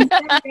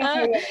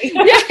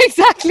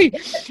 exactly.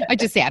 I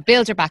just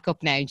build her back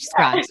up now. She's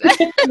grand.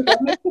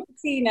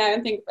 See now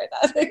and think about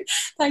that.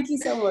 Thank you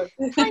so much.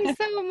 Thanks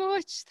so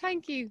much.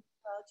 Thank you.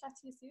 I'll chat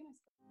to you soon.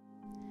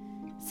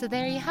 So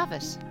there you have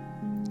it,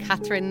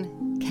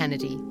 Catherine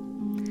Kennedy.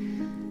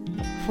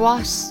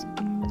 What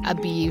a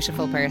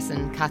beautiful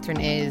person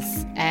Catherine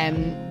is.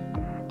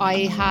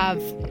 I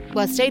have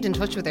stayed in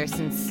touch with her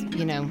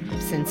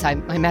since I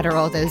met her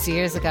all those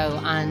years ago,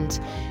 and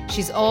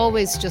she's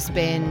always just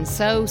been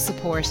so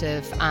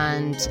supportive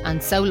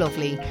and so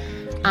lovely.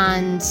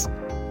 And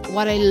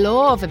what I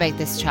love about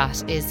this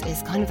chat is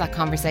kind of that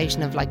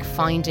conversation of like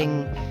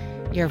finding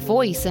your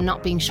voice and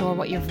not being sure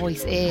what your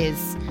voice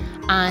is,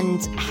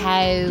 and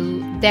how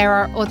there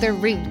are other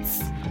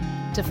routes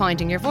to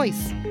finding your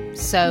voice.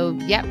 So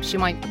she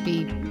might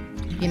be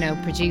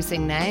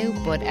producing now,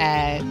 but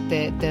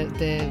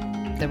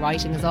the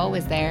writing is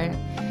always there,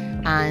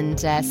 and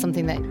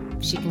something that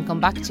she can come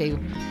back to.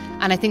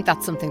 And I think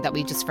that's something that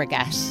we just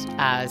forget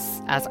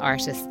as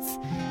artists,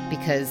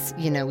 because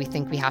we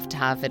think we have to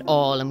have it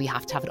all, and we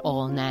have to have it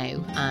all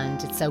now.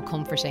 And it's so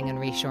comforting and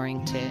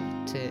reassuring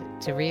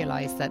to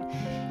realise that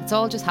it's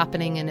all just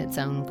happening in its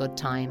own good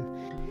time.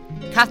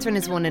 Catherine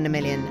is one in a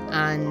million,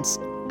 and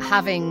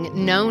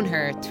having known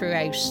her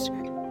throughout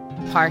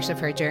part of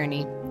her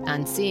journey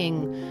and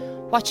seeing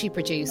what she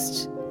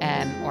produced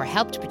or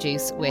helped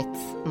produce with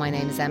My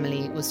Name is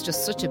Emily was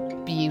just such a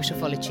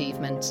beautiful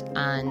achievement,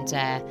 and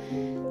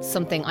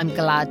something I'm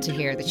glad to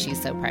hear that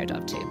she's so proud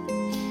of too.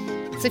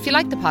 So if you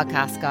like the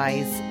podcast,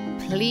 guys,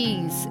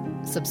 please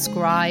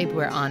subscribe.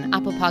 We're on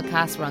Apple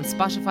Podcasts, we're on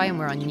Spotify, and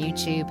we're on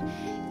YouTube.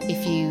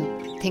 If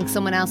you think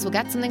someone else will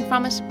get something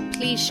from it,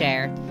 please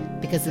share,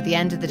 because at the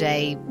end of the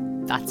day,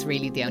 that's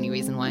really the only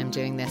reason why I'm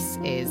doing this,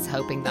 is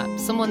hoping that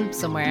someone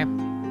somewhere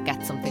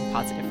gets something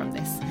positive from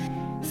this.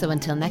 So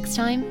until next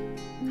time,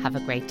 have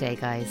a great day,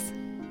 guys.